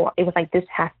so it was like, this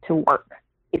has to work.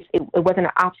 It wasn't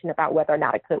an option about whether or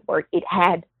not it could work. It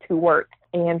had to work.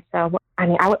 And so, I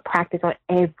mean, I would practice on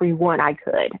everyone I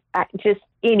could. Just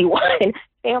anyone,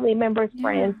 family members,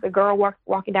 friends, the girl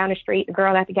walking down the street, the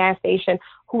girl at the gas station,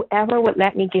 whoever would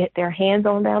let me get their hands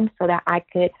on them so that I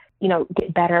could, you know,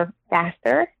 get better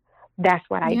faster. That's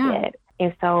what I did.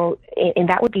 And so, and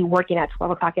that would be working at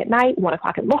 12 o'clock at night, 1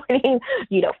 o'clock in the morning,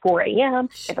 you know, 4 a.m.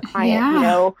 If a client, you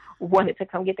know, wanted to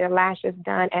come get their lashes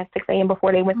done at 6 a.m.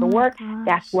 before they went to work,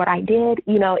 that's what I did.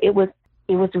 You know, it was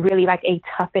really like a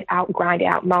tough it out, grind it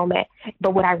out moment.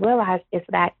 But what I realized is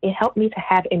that it helped me to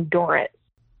have endurance.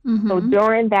 So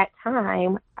during that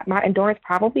time, my endurance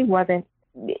probably wasn't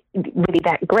really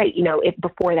that great, you know,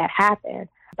 before that happened.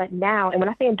 But now, and when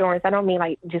I say endurance, I don't mean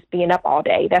like just being up all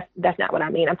day. That's not what I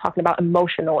mean. I'm talking about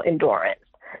emotional endurance,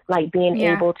 like being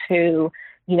able to,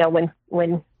 you know,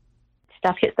 when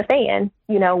stuff hits the fan,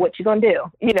 you know, what you gonna do,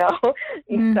 you know?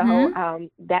 So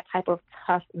that type of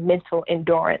tough mental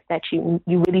endurance that you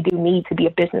really do need to be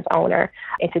a business owner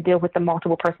and to deal with the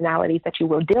multiple personalities that you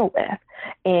will deal with.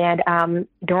 And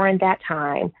during that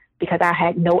time, because I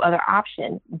had no other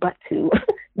option but to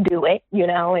do it, you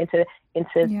know, and to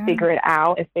figure it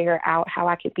out and figure out how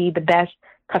I could be the best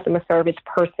customer service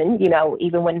person, you know,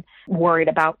 even when worried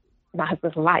about my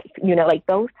husband's life, you know, like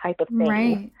those type of things.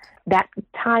 Right. That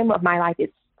time of my life,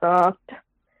 it sucked,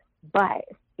 but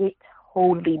it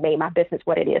totally made my business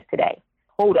what it is today.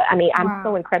 I mean, I'm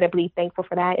so incredibly thankful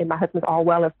for that. And my husband's all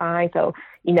well and fine. So,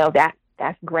 you know,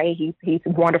 that's great. He's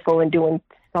wonderful and doing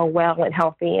so well and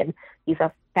healthy, and he's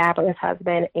a fabulous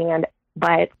husband.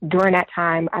 But during that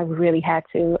time, I really had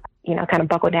to, you know, kind of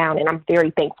buckle down, and I'm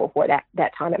very thankful for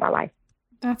that time in my life.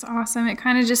 That's awesome. It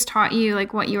kind of just taught you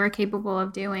like what you were capable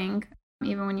of doing,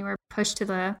 even when you were pushed to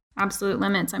the absolute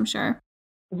limits, I'm sure.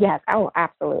 Yes. Oh,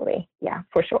 absolutely. Yeah,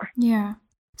 for sure. Yeah.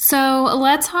 So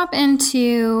let's hop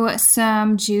into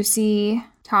some juicy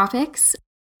topics.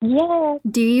 Yeah.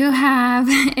 Do you have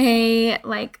a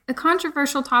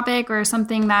controversial topic or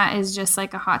something that is just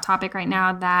like a hot topic right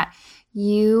now that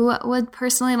you would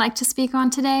personally like to speak on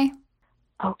today?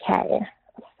 Okay.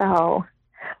 So,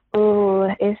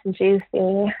 it's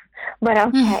juicy, but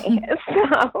okay.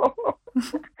 So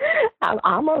I'm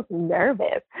almost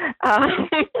nervous.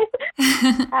 Okay.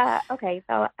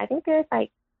 So I think there's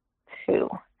like two.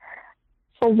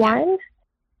 For one,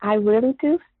 I really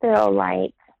do feel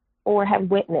like, or have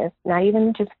witnessed, not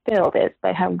even just feel this,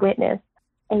 but have witnessed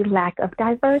a lack of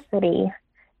diversity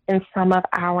in some of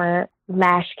our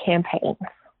lash campaigns.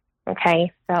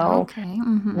 Okay, so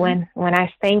when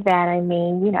I say that, I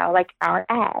mean, you know, like our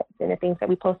ads and the things that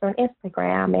we post on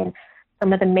Instagram, and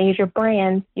some of the major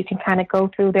brands, you can kind of go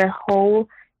through their whole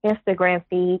Instagram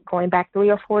feed going back 3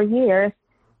 or 4 years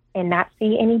and not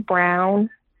see any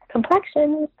brown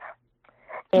complexions.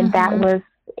 And that was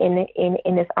in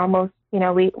this almost, you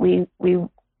know,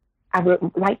 I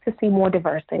would like to see more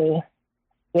diversity,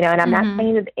 you know, and I'm not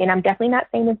saying that, and I'm definitely not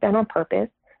saying it's done on purpose,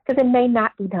 because it may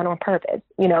not be done on purpose,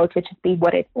 you know, to just be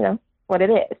what it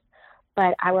is.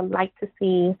 But I would like to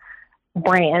see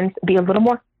brands be a little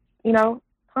more, you know,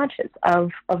 conscious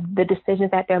of the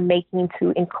decisions that they're making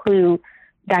to include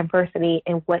diversity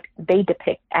in what they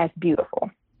depict as beautiful,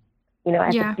 you know,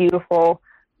 as a beautiful,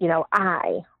 you know,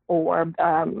 eye, or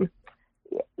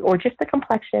just the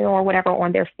complexion or whatever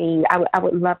on their feed. I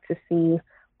would love to see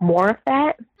more of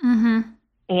that.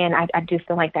 And I do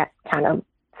feel like that's kind of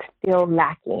still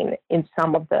lacking in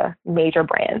some of the major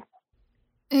brands.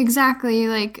 Exactly.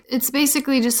 Like, it's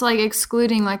basically just like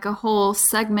excluding like a whole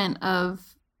segment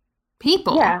of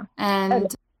people. Yeah.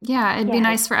 And it'd be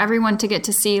nice for everyone to get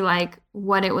to see like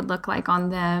what it would look like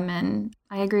on them. And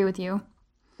I agree with you.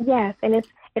 Yes. And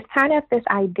it's kind of this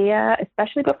idea,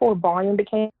 especially before volume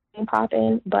became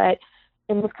popping, but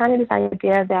it was kind of this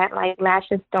idea that like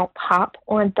lashes don't pop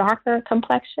on darker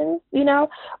complexions, you know,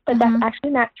 but that's actually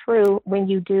not true when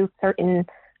you do certain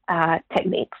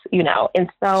techniques, you know.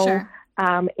 And so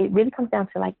it really comes down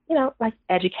to like, you know, like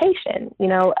education, you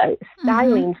know,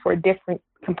 styling for different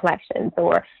complexions,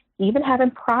 or even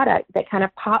having product that kind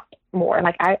of pop more.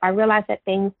 Like I realize that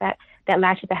things that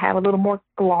lashes that have a little more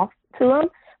gloss to them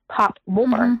pop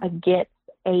more against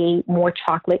a more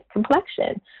chocolate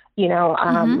complexion, you know.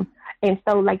 And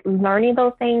so like learning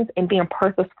those things and being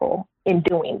purposeful in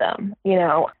doing them, you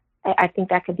know, I think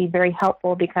that could be very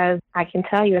helpful, because I can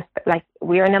tell you, like,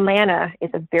 we're in Atlanta.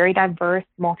 It's a very diverse,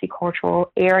 multicultural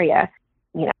area.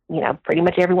 You know, pretty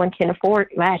much everyone can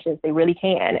afford lashes. They really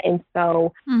can. And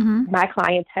so my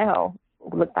clientele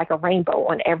looks like a rainbow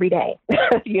on every day,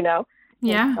 you know?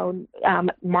 Yeah. And so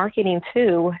marketing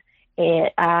too,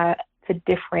 to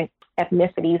different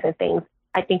ethnicities and things,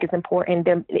 I think is important.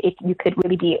 If you could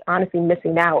really be honestly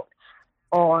missing out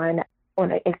on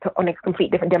a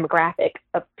complete different demographic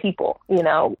of people, you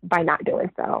know, by not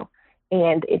doing so.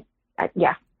 And I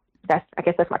guess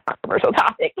that's my controversial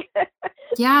topic.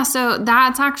 Yeah, so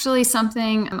that's actually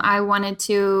something I wanted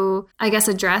to, I guess,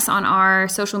 address on our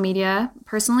social media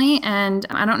personally. And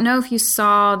I don't know if you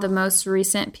saw the most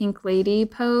recent Pink Lady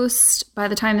post. By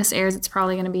the time this airs, it's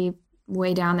probably going to be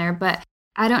way down there. But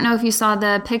I don't know if you saw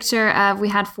the picture of, we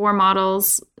had 4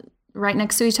 models right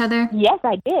next to each other. Yes,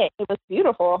 I did. It was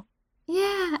beautiful.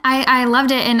 Yeah, I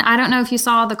loved it. And I don't know if you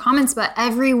saw the comments, but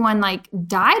everyone like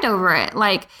died over it.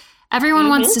 Like, everyone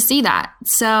wants to see that.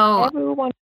 So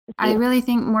I really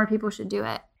think more people should do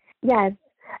it. Yes.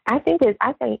 I think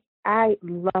I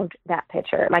loved that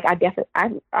picture. Like, I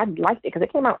liked it because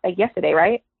it came out like yesterday,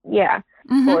 right? Yeah.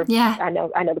 Yeah. I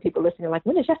know the people listening are like,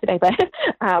 when is yesterday? But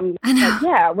I know. but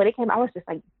yeah, when it came, I was just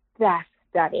like, that's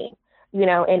stunning. You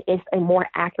know, and it's a more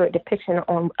accurate depiction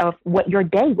of what your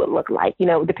day would look like, you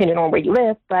know, depending on where you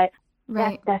live. But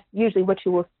that's usually what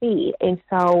you will see. And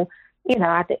so, you know,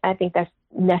 I think that's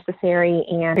necessary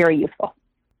and very useful.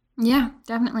 Yeah,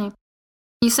 definitely.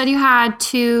 You said you had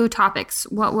 2 topics.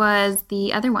 What was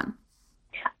the other one?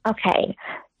 Okay.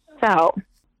 So,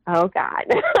 oh God,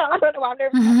 I don't know why I'm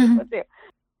nervous about this one too.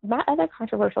 My other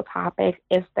controversial topic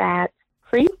is that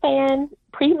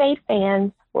pre-made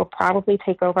fans will probably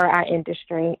take over our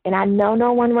industry. And I know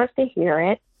no one wants to hear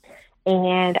it.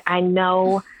 And I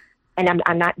know, and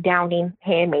I'm not downing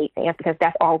handmade fans, because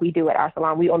that's all we do at our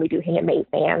salon. We only do handmade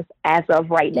fans as of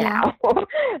right now.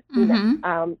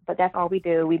 But that's all we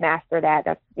do. We master that.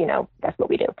 That's what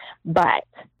we do. But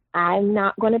I'm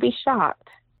not going to be shocked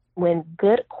when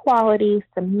good quality,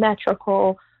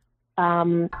 symmetrical,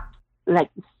 like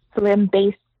slim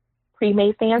base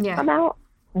pre-made fans come out.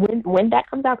 When that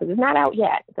comes out, because it's not out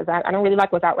yet, because I don't really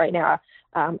like what's out right now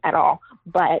at all.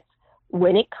 But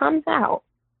when it comes out,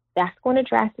 that's going to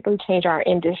drastically change our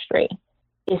industry.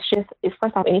 It's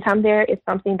first off, anytime there is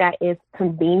something that is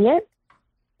convenient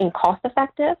and cost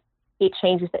effective, it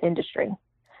changes the industry.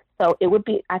 So it would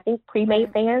be, I think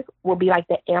pre-made fans will be like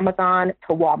the Amazon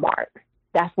to Walmart.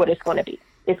 That's what it's going to be.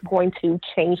 It's going to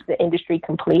change the industry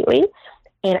completely.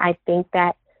 And I think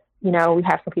that, you know, we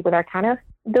have some people that are kind of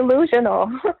delusional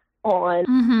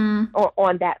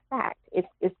on that fact. It's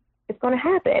going to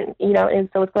happen, you know, and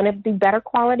so it's going to be better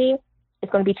quality.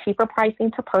 It's going to be cheaper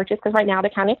pricing to purchase, because right now they're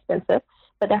kind of expensive,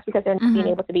 but that's because they're being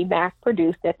able to be mass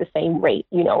produced at the same rate,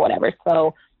 you know, whatever.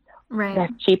 So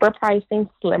that's cheaper pricing,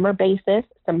 slimmer bases,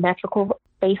 symmetrical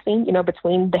spacing, you know,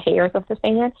 between the hairs of the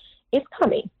fan. It's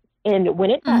coming. And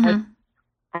when it does,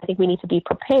 I think we need to be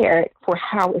prepared for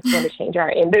how it's going to change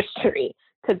our industry,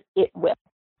 because it will.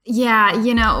 Yeah,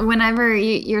 you know, whenever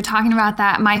you're talking about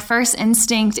that, my first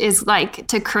instinct is like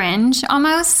to cringe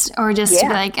almost, or just to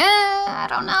be like, I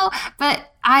don't know.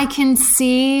 But I can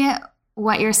see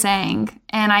what you're saying,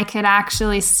 and I could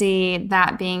actually see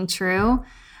that being true.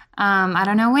 I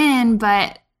don't know when,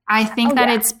 but I think that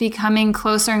it's becoming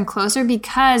closer and closer,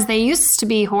 because they used to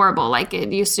be horrible. Like,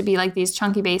 it used to be like these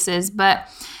chunky bases, but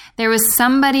there was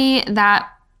somebody that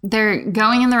they're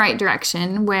going in the right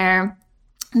direction, where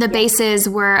the bases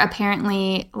were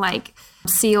apparently like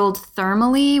sealed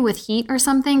thermally with heat or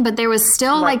something, but there was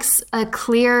still like a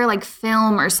clear like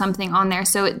film or something on there.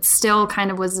 So it still kind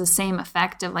of was the same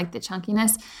effect of like the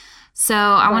chunkiness. So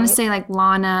I want to say like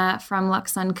Lana from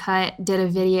Lux Uncut did a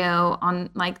video on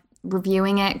like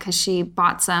reviewing it, because she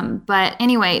bought some. But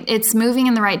anyway, it's moving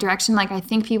in the right direction. Like, I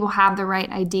think people have the right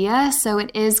idea. So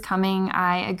it is coming.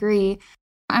 I agree.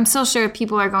 I'm still sure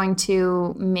people are going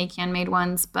to make handmade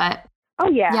ones, but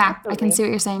yeah, absolutely. I can see what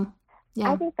you're saying.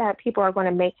 Yeah, I think that people are going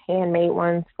to make handmade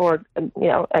ones for, you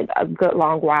know, a good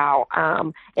long while.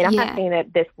 And I'm not saying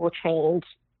that this will change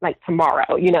like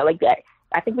tomorrow, you know, like that.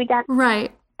 I think we got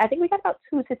about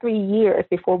 2 to 3 years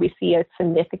before we see a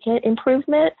significant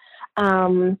improvement.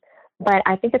 But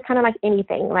I think it's kind of like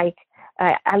anything. Like,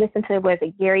 I listened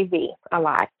to Gary Vee a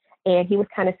lot. And he was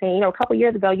kind of saying, you know, a couple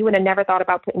years ago, you would have never thought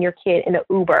about putting your kid in an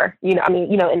Uber, you know, I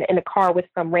mean, you know, in a car with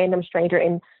some random stranger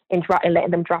and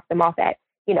letting them drop them off at,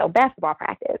 you know, basketball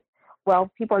practice.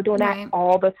 Well, people are doing that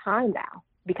all the time now.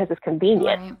 because it's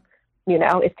convenient.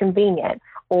 Right. It's convenient.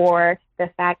 Or the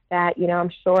fact that,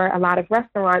 I'm sure a lot of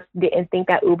restaurants didn't think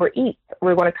that Uber Eats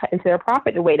were going to cut into their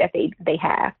profit the way that they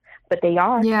have, but they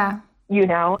are. Yeah.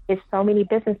 It's so many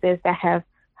businesses that have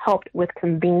helped with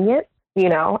convenience,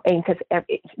 and because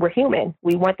we're human,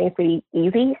 we want things to be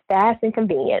easy, fast, and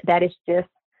convenient. That is just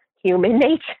human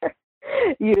nature,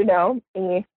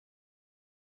 and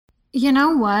You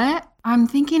know what? I'm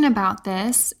thinking about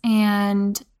this,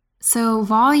 and so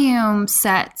volume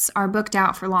sets are booked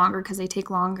out for longer because they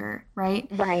take longer, right?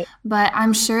 Right. But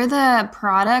I'm sure the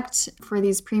product for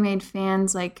these pre-made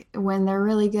fans, like when they're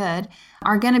really good,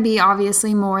 are going to be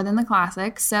obviously more than the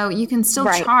classic. So you can still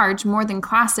charge more than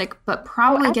classic, but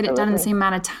probably get it done in the same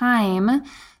amount of time.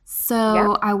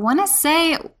 So I want to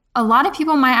say a lot of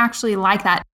people might actually like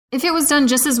that. If it was done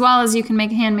just as well as you can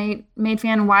make a handmade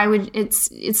fan, why would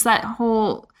it's that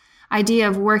whole idea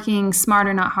of working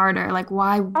smarter, not harder. Like,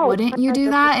 why wouldn't you do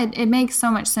that? It makes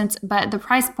so much sense, but the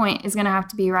price point is going to have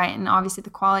to be right, and obviously the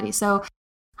quality. So,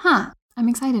 I'm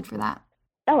excited for that.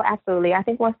 Oh, absolutely. I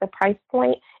think once the price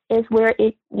point is where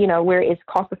it's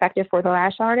cost effective for the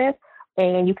lash artist,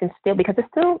 and you can still, because it's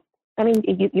still,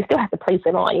 you still have to place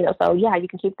it on, so yeah, you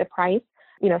can keep the price,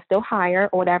 still higher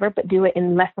or whatever, but do it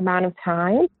in less amount of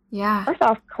time. Yeah. First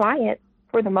off, clients,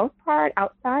 for the most part,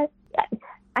 outside,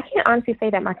 I can't honestly say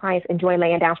that my clients enjoy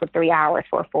laying down for 3 hours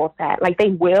for a full set. Like, they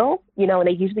will, and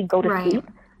they usually go to sleep,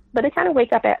 but they kind of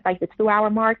wake up at like the 2 hour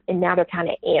mark, and now they're kind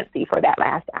of antsy for that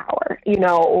last hour,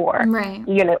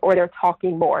 or they're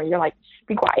talking more, and you're like, shh,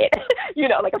 be quiet,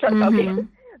 like I'm trying to tell you,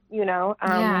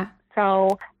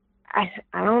 So I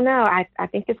don't know. I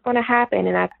think it's going to happen.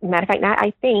 And matter of fact, now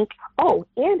I think,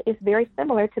 and it's very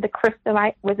similar to the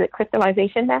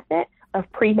crystallization method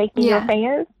of pre-making your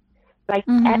fans. Like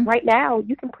right now,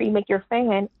 you can pre-make your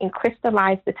fan and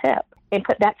crystallize the tip and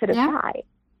put that to the side.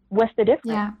 What's the difference?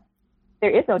 Yeah. There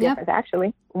is no difference,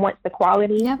 actually. Once the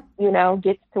quality,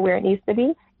 gets to where it needs to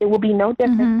be, there will be no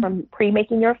difference from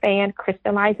pre-making your fan,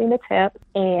 crystallizing the tip,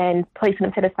 and placing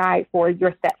them to the side for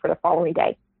your set for the following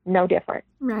day. No different.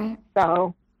 Right.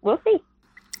 So we'll see.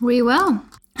 We will.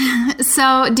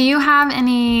 So do you have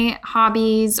any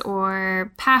hobbies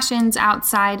or passions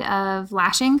outside of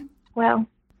lashing? Well,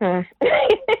 I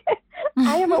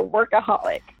am a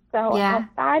workaholic. So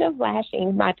outside of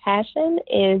lashing, my passion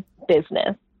is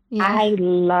business. Yeah. I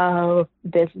love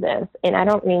business. And I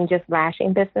don't mean just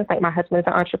lashing business. Like, my husband is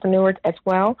an entrepreneur as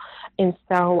well. And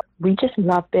so we just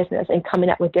love business and coming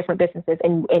up with different businesses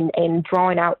and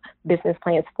drawing out business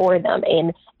plans for them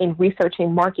and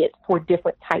researching markets for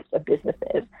different types of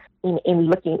businesses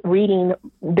and reading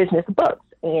business books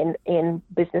and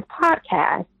business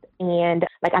podcasts. And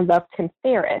like, I love Tim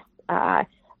Ferriss. Oh,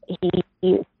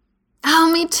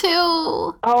 me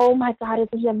too. Oh my God, is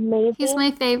he amazing? He's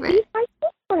my favorite. He's my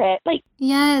favorite. Like,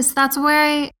 yes, that's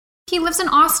where he lives in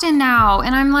Austin now,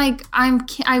 and I'm like, I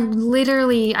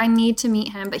need to meet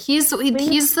him. But he's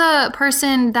the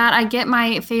person that I get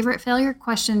my favorite failure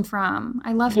question from.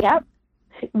 I love him. Yep.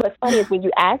 What's funny is when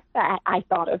you asked that, I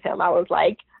thought of him. I was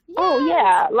like, oh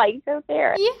yeah, like Tim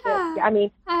Ferriss. Yeah.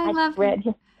 I love read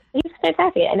him. He's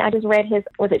fantastic, and I just read his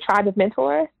Tribe of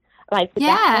Mentors. Like,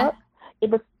 that book, it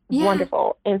was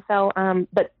wonderful. And so,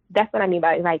 but that's what I mean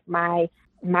by, like, my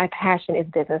passion is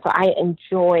business. So I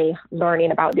enjoy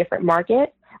learning about different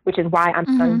markets, which is why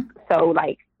I'm so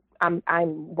like, I'm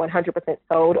 100%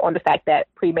 sold on the fact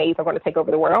that pre-mades are going to take over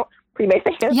the world. Pre-made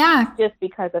fans. Yeah. Just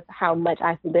because of how much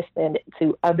I've listened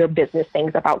to other business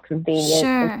things about convenience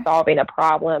and solving a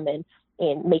problem and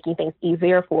making things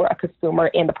easier for a consumer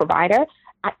and the provider.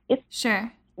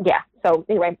 Yeah. So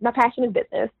anyway, my passion is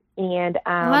business. And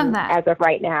love that. As of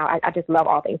right now, I just love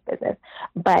all things business.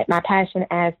 But my passion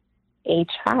as a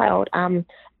child,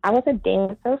 I was a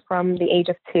dancer from the age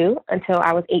of 2 until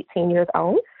I was 18 years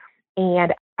old.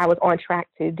 And I was on track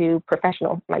to be a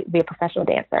professional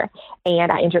dancer.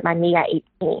 And I injured my knee at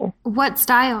 18. What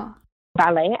style?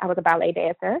 Ballet. I was a ballet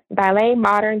dancer. Ballet,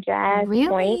 modern, jazz,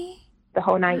 point, the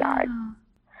whole 9 yards.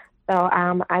 So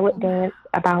I would dance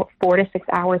about 4 to 6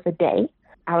 hours a day.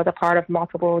 I was a part of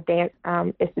multiple dance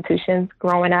institutions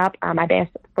growing up. I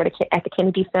danced at the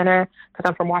Kennedy Center because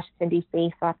I'm from Washington,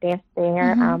 D.C., so I danced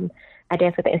there. I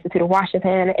danced at the Institute of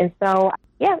Washington. And so,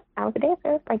 I was a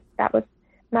dancer. Like, that was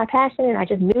my passion, and I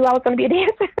just knew I was going to be a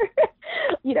dancer,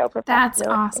 That's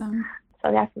awesome.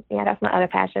 So that's my other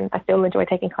passion. I still enjoy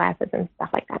taking classes and stuff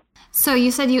like that. So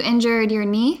you said you injured your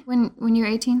knee when you were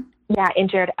 18? Yeah,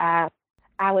 injured.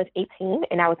 I was 18,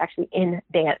 and I was actually in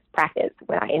dance practice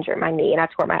when I injured my knee, and I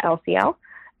tore my ACL.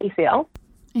 ACL.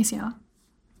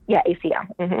 Yeah,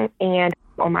 ACL. And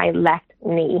on my left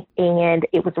knee, and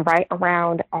it was right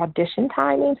around audition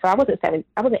timing. So I wasn't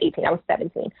 18, I was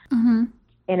 17. Mm-hmm.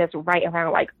 And it's right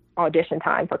around like audition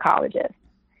time for colleges.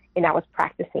 And I was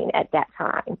practicing at that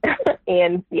time.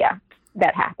 And yeah,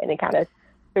 that happened. It kind of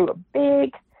threw a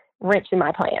big wrench in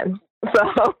my plans.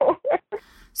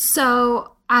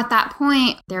 So at that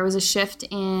point, there was a shift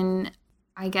in,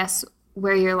 I guess,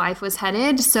 where your life was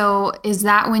headed. So is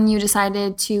that when you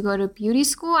decided to go to beauty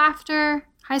school after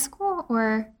high school,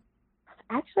 or?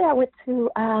 Actually, I went to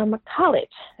college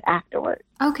afterwards.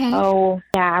 Okay. So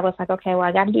yeah, I was like, okay, well,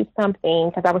 I got to do something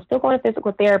because I was still going to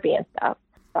physical therapy and stuff.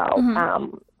 So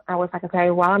I was like,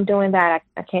 okay, while I'm doing that,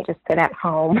 I can't just sit at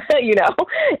home, you know?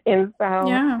 And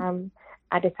so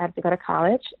I decided to go to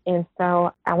college. And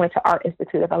so I went to Art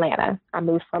Institute of Atlanta. I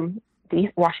moved from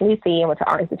Washington, D.C. and went to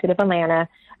Art Institute of Atlanta.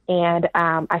 And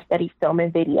I studied film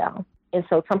and video. And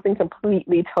so something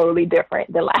completely, totally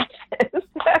different than lashes.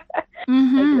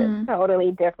 Like,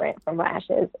 totally different from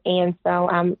lashes. And so,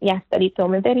 I studied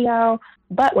film and video.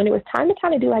 But when it was time to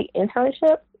kind of do like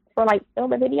internships for like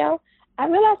film and video, I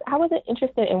realized I wasn't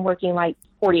interested in working like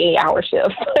 48-hour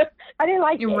shifts. I didn't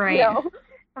like it, right. You know?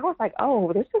 I was like,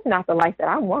 oh, this is not the life that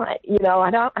I want. You know,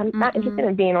 I'm not interested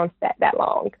in being on set that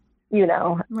long, you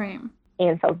know? Right.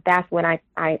 And so that's when I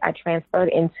transferred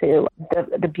into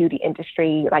the beauty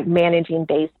industry, like managing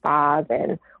day spas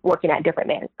and working at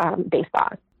different day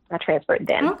spas. I transferred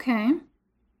then. Okay.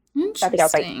 Interesting. I think I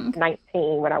was like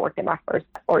 19 when I worked in my first,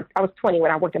 or I was 20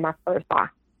 when I worked in my first spa.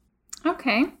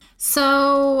 Okay.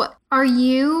 So are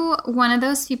you one of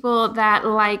those people that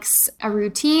likes a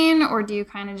routine, or do you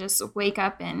kind of just wake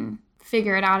up and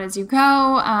figure it out as you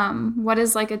go? What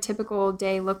does like a typical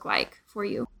day look like for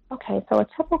you? Okay, so a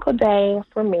typical day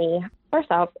for me, first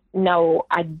off, no,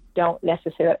 I don't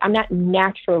necessarily, I'm not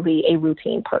naturally a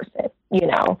routine person, you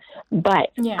know,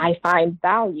 but I find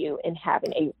value in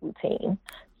having a routine.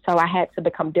 So I had to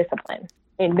become disciplined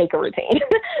and make a routine.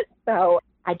 So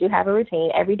I do have a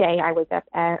routine. Every day I wake up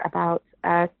at about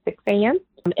 6 a.m.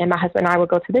 and my husband and I will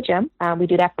go to the gym. We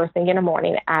do that first thing in the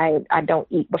morning. I don't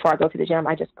eat before I go to the gym.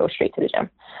 I just go straight to the gym.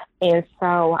 And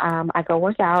so I go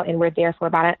work out, and we're there for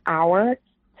about an hour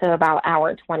to about an hour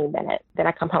and 20 minutes. Then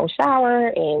I come home, shower,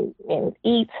 and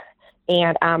eat.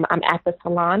 And I'm at the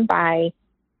salon by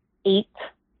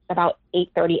about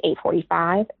 8:30,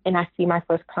 8:45. And I see my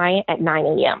first client at 9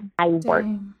 a.m. I work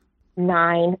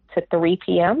 9 to 3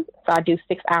 p.m. So I do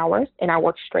 6 hours, and I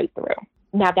work straight through.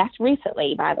 Now, that's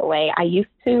recently, by the way. I used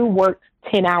to work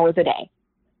 10 hours a day,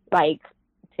 like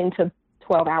 10 to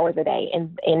 12 hours a day.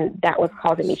 And that was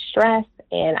causing me stress,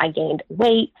 and I gained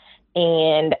weight,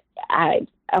 and I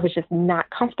was just not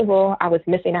comfortable. I was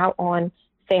missing out on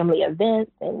family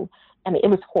events, and I mean, it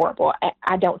was horrible.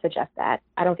 I don't suggest that.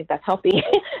 I don't think that's healthy.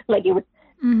 Like it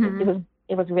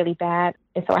was really bad.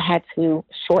 And so I had to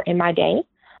shorten my day.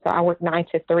 So I work 9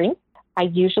 to 3. I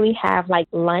usually have like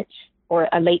lunch or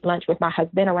a late lunch with my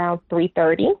husband around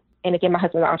 3:30. And again, my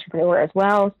husband's an entrepreneur as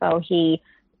well. So he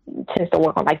tends to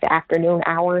work on like the afternoon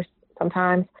hours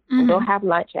sometimes. Mm-hmm. We'll have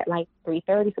lunch at like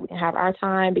 3:30 so we can have our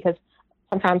time, because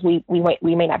sometimes we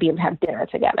may not be able to have dinner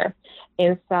together.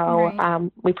 And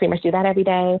so we pretty much do that every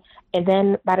day. And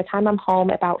then by the time I'm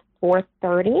home about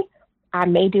 4:30, I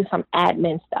may do some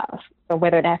admin stuff. So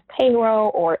whether that's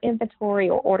payroll or inventory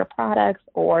or order products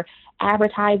or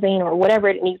advertising or whatever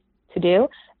it needs to do,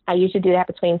 I usually do that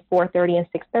between 4:30 and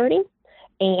 6:30.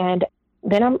 And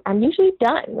then I'm usually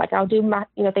done. Like I'll do my,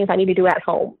 things I need to do at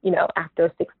home, after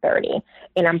 6:30.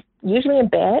 And I'm usually in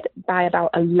bed by about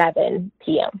 11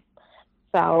 p.m.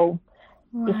 So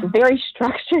It's a very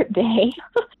structured day.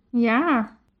 Yeah.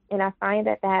 And I find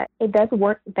that it does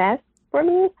work best for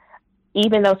me,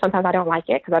 even though sometimes I don't like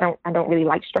it, because I don't really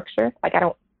like structure. Like I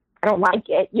don't like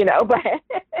it, but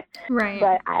right.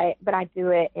 But I do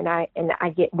it, and I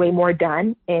get way more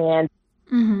done, and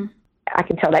I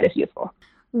can tell that it's useful.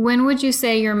 When would you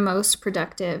say you're most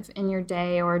productive in your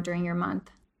day or during your month?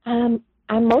 I'm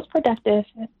most productive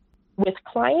with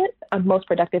clients. I'm most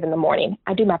productive in the morning.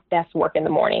 I do my best work in the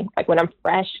morning, like when I'm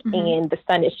fresh and the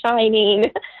sun is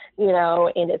shining,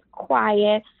 and it's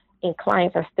quiet, and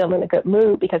clients are still in a good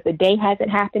mood because the day hasn't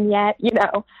happened yet.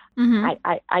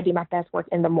 I do my best work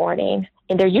in the morning,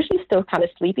 and they're usually still kind of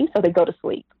sleepy, so they go to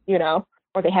sleep,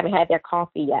 or they haven't had their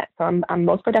coffee yet. So I'm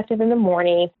most productive in the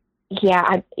morning.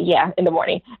 In the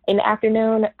morning. In the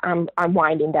afternoon, I'm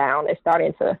winding down. It's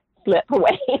starting to slip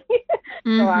away.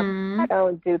 So I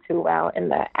don't do too well in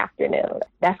the afternoon.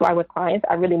 That's why with clients,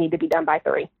 I really need to be done by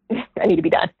 3. I need to be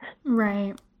done.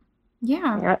 Right.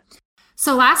 Yeah. Yep.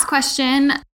 So last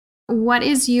question, what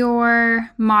is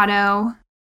your motto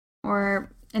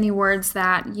or any words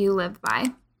that you live by?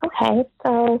 Okay.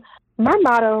 So My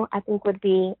motto, I think, would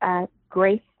be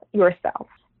grace yourself.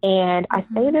 And I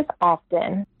say this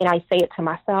often, and I say it to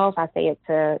myself. I say it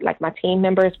to like my team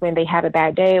members when they have a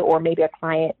bad day, or maybe a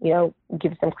client,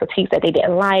 gives them critiques that they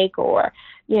didn't like, or,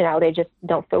 they just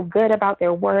don't feel good about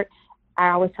their work. I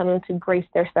always tell them to grace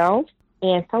themselves.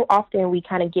 And so often we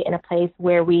kind of get in a place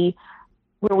where we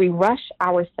rush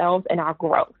ourselves in our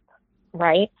growth,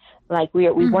 right? Like we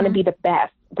want to be the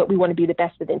best, but we want to be the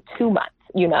best within 2 months.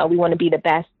 We want to be the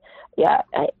best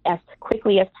as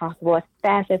quickly as possible, as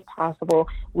fast as possible.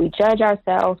 We judge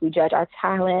ourselves. We judge our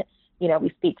talent. We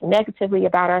speak negatively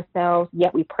about ourselves,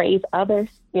 yet we praise others.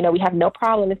 We have no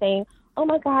problem in saying, oh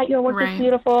my God, your work is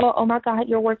beautiful. Oh my God,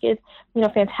 your work is,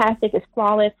 fantastic. It's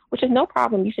flawless, which is no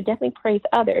problem. You should definitely praise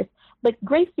others, but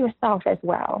grace yourself as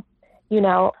well.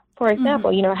 For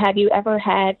example, have you ever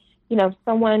had,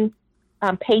 someone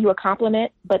pay you a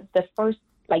compliment, but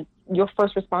your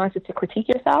first response is to critique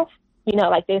yourself?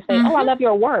 Like they say, oh, I love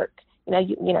your work.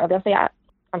 They'll say,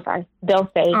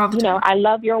 they'll say, I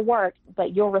love your work,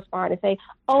 but you'll respond and say,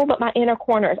 oh, but my inner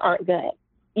corners aren't good.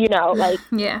 All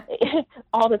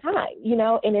the time,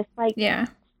 and it's like,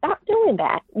 stop doing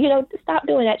that. Stop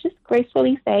doing that. Just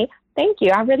gracefully say, thank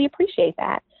you. I really appreciate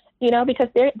that, because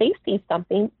they see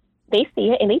something, they see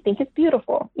it and they think it's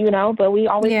beautiful, but we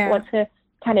always want to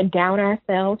kind of down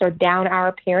ourselves or down our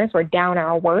appearance or down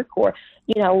our work or,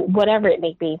 whatever it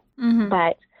may be.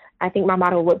 But I think my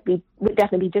motto would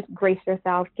definitely be just grace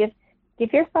yourself. Give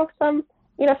yourself some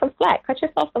slack. Cut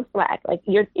yourself some slack. Like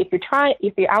if you're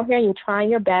out here and you're trying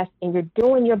your best and you're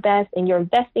doing your best and you're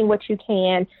investing what you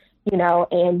can, and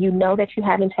that you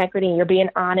have integrity and you're being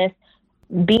honest,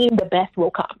 being the best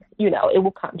will come. It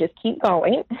will come. Just keep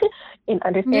going and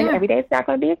understand every day it's not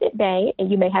going to be a good day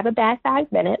and you may have a bad 5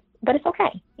 minutes, but it's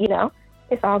okay.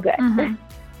 It's all good.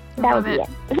 That would be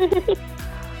it.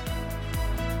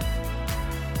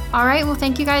 All right. Well,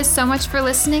 thank you guys so much for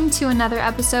listening to another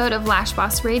episode of Lash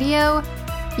Boss Radio.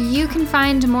 You can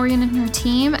find Morgan and her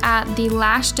team at The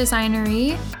Lash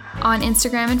Designery on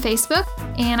Instagram and Facebook.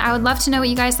 And I would love to know what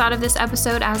you guys thought of this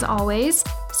episode as always.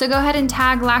 So go ahead and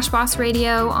tag Lash Boss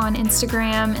Radio on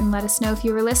Instagram and let us know if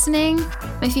you were listening.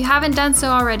 If you haven't done so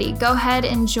already, go ahead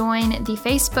and join the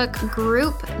Facebook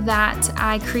group that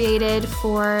I created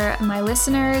for my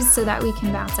listeners so that we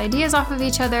can bounce ideas off of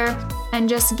each other and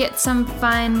just get some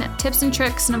fun tips and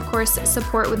tricks and, of course,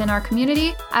 support within our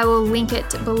community. I will link it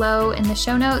below in the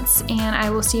show notes, and I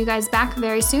will see you guys back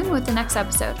very soon with the next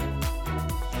episode.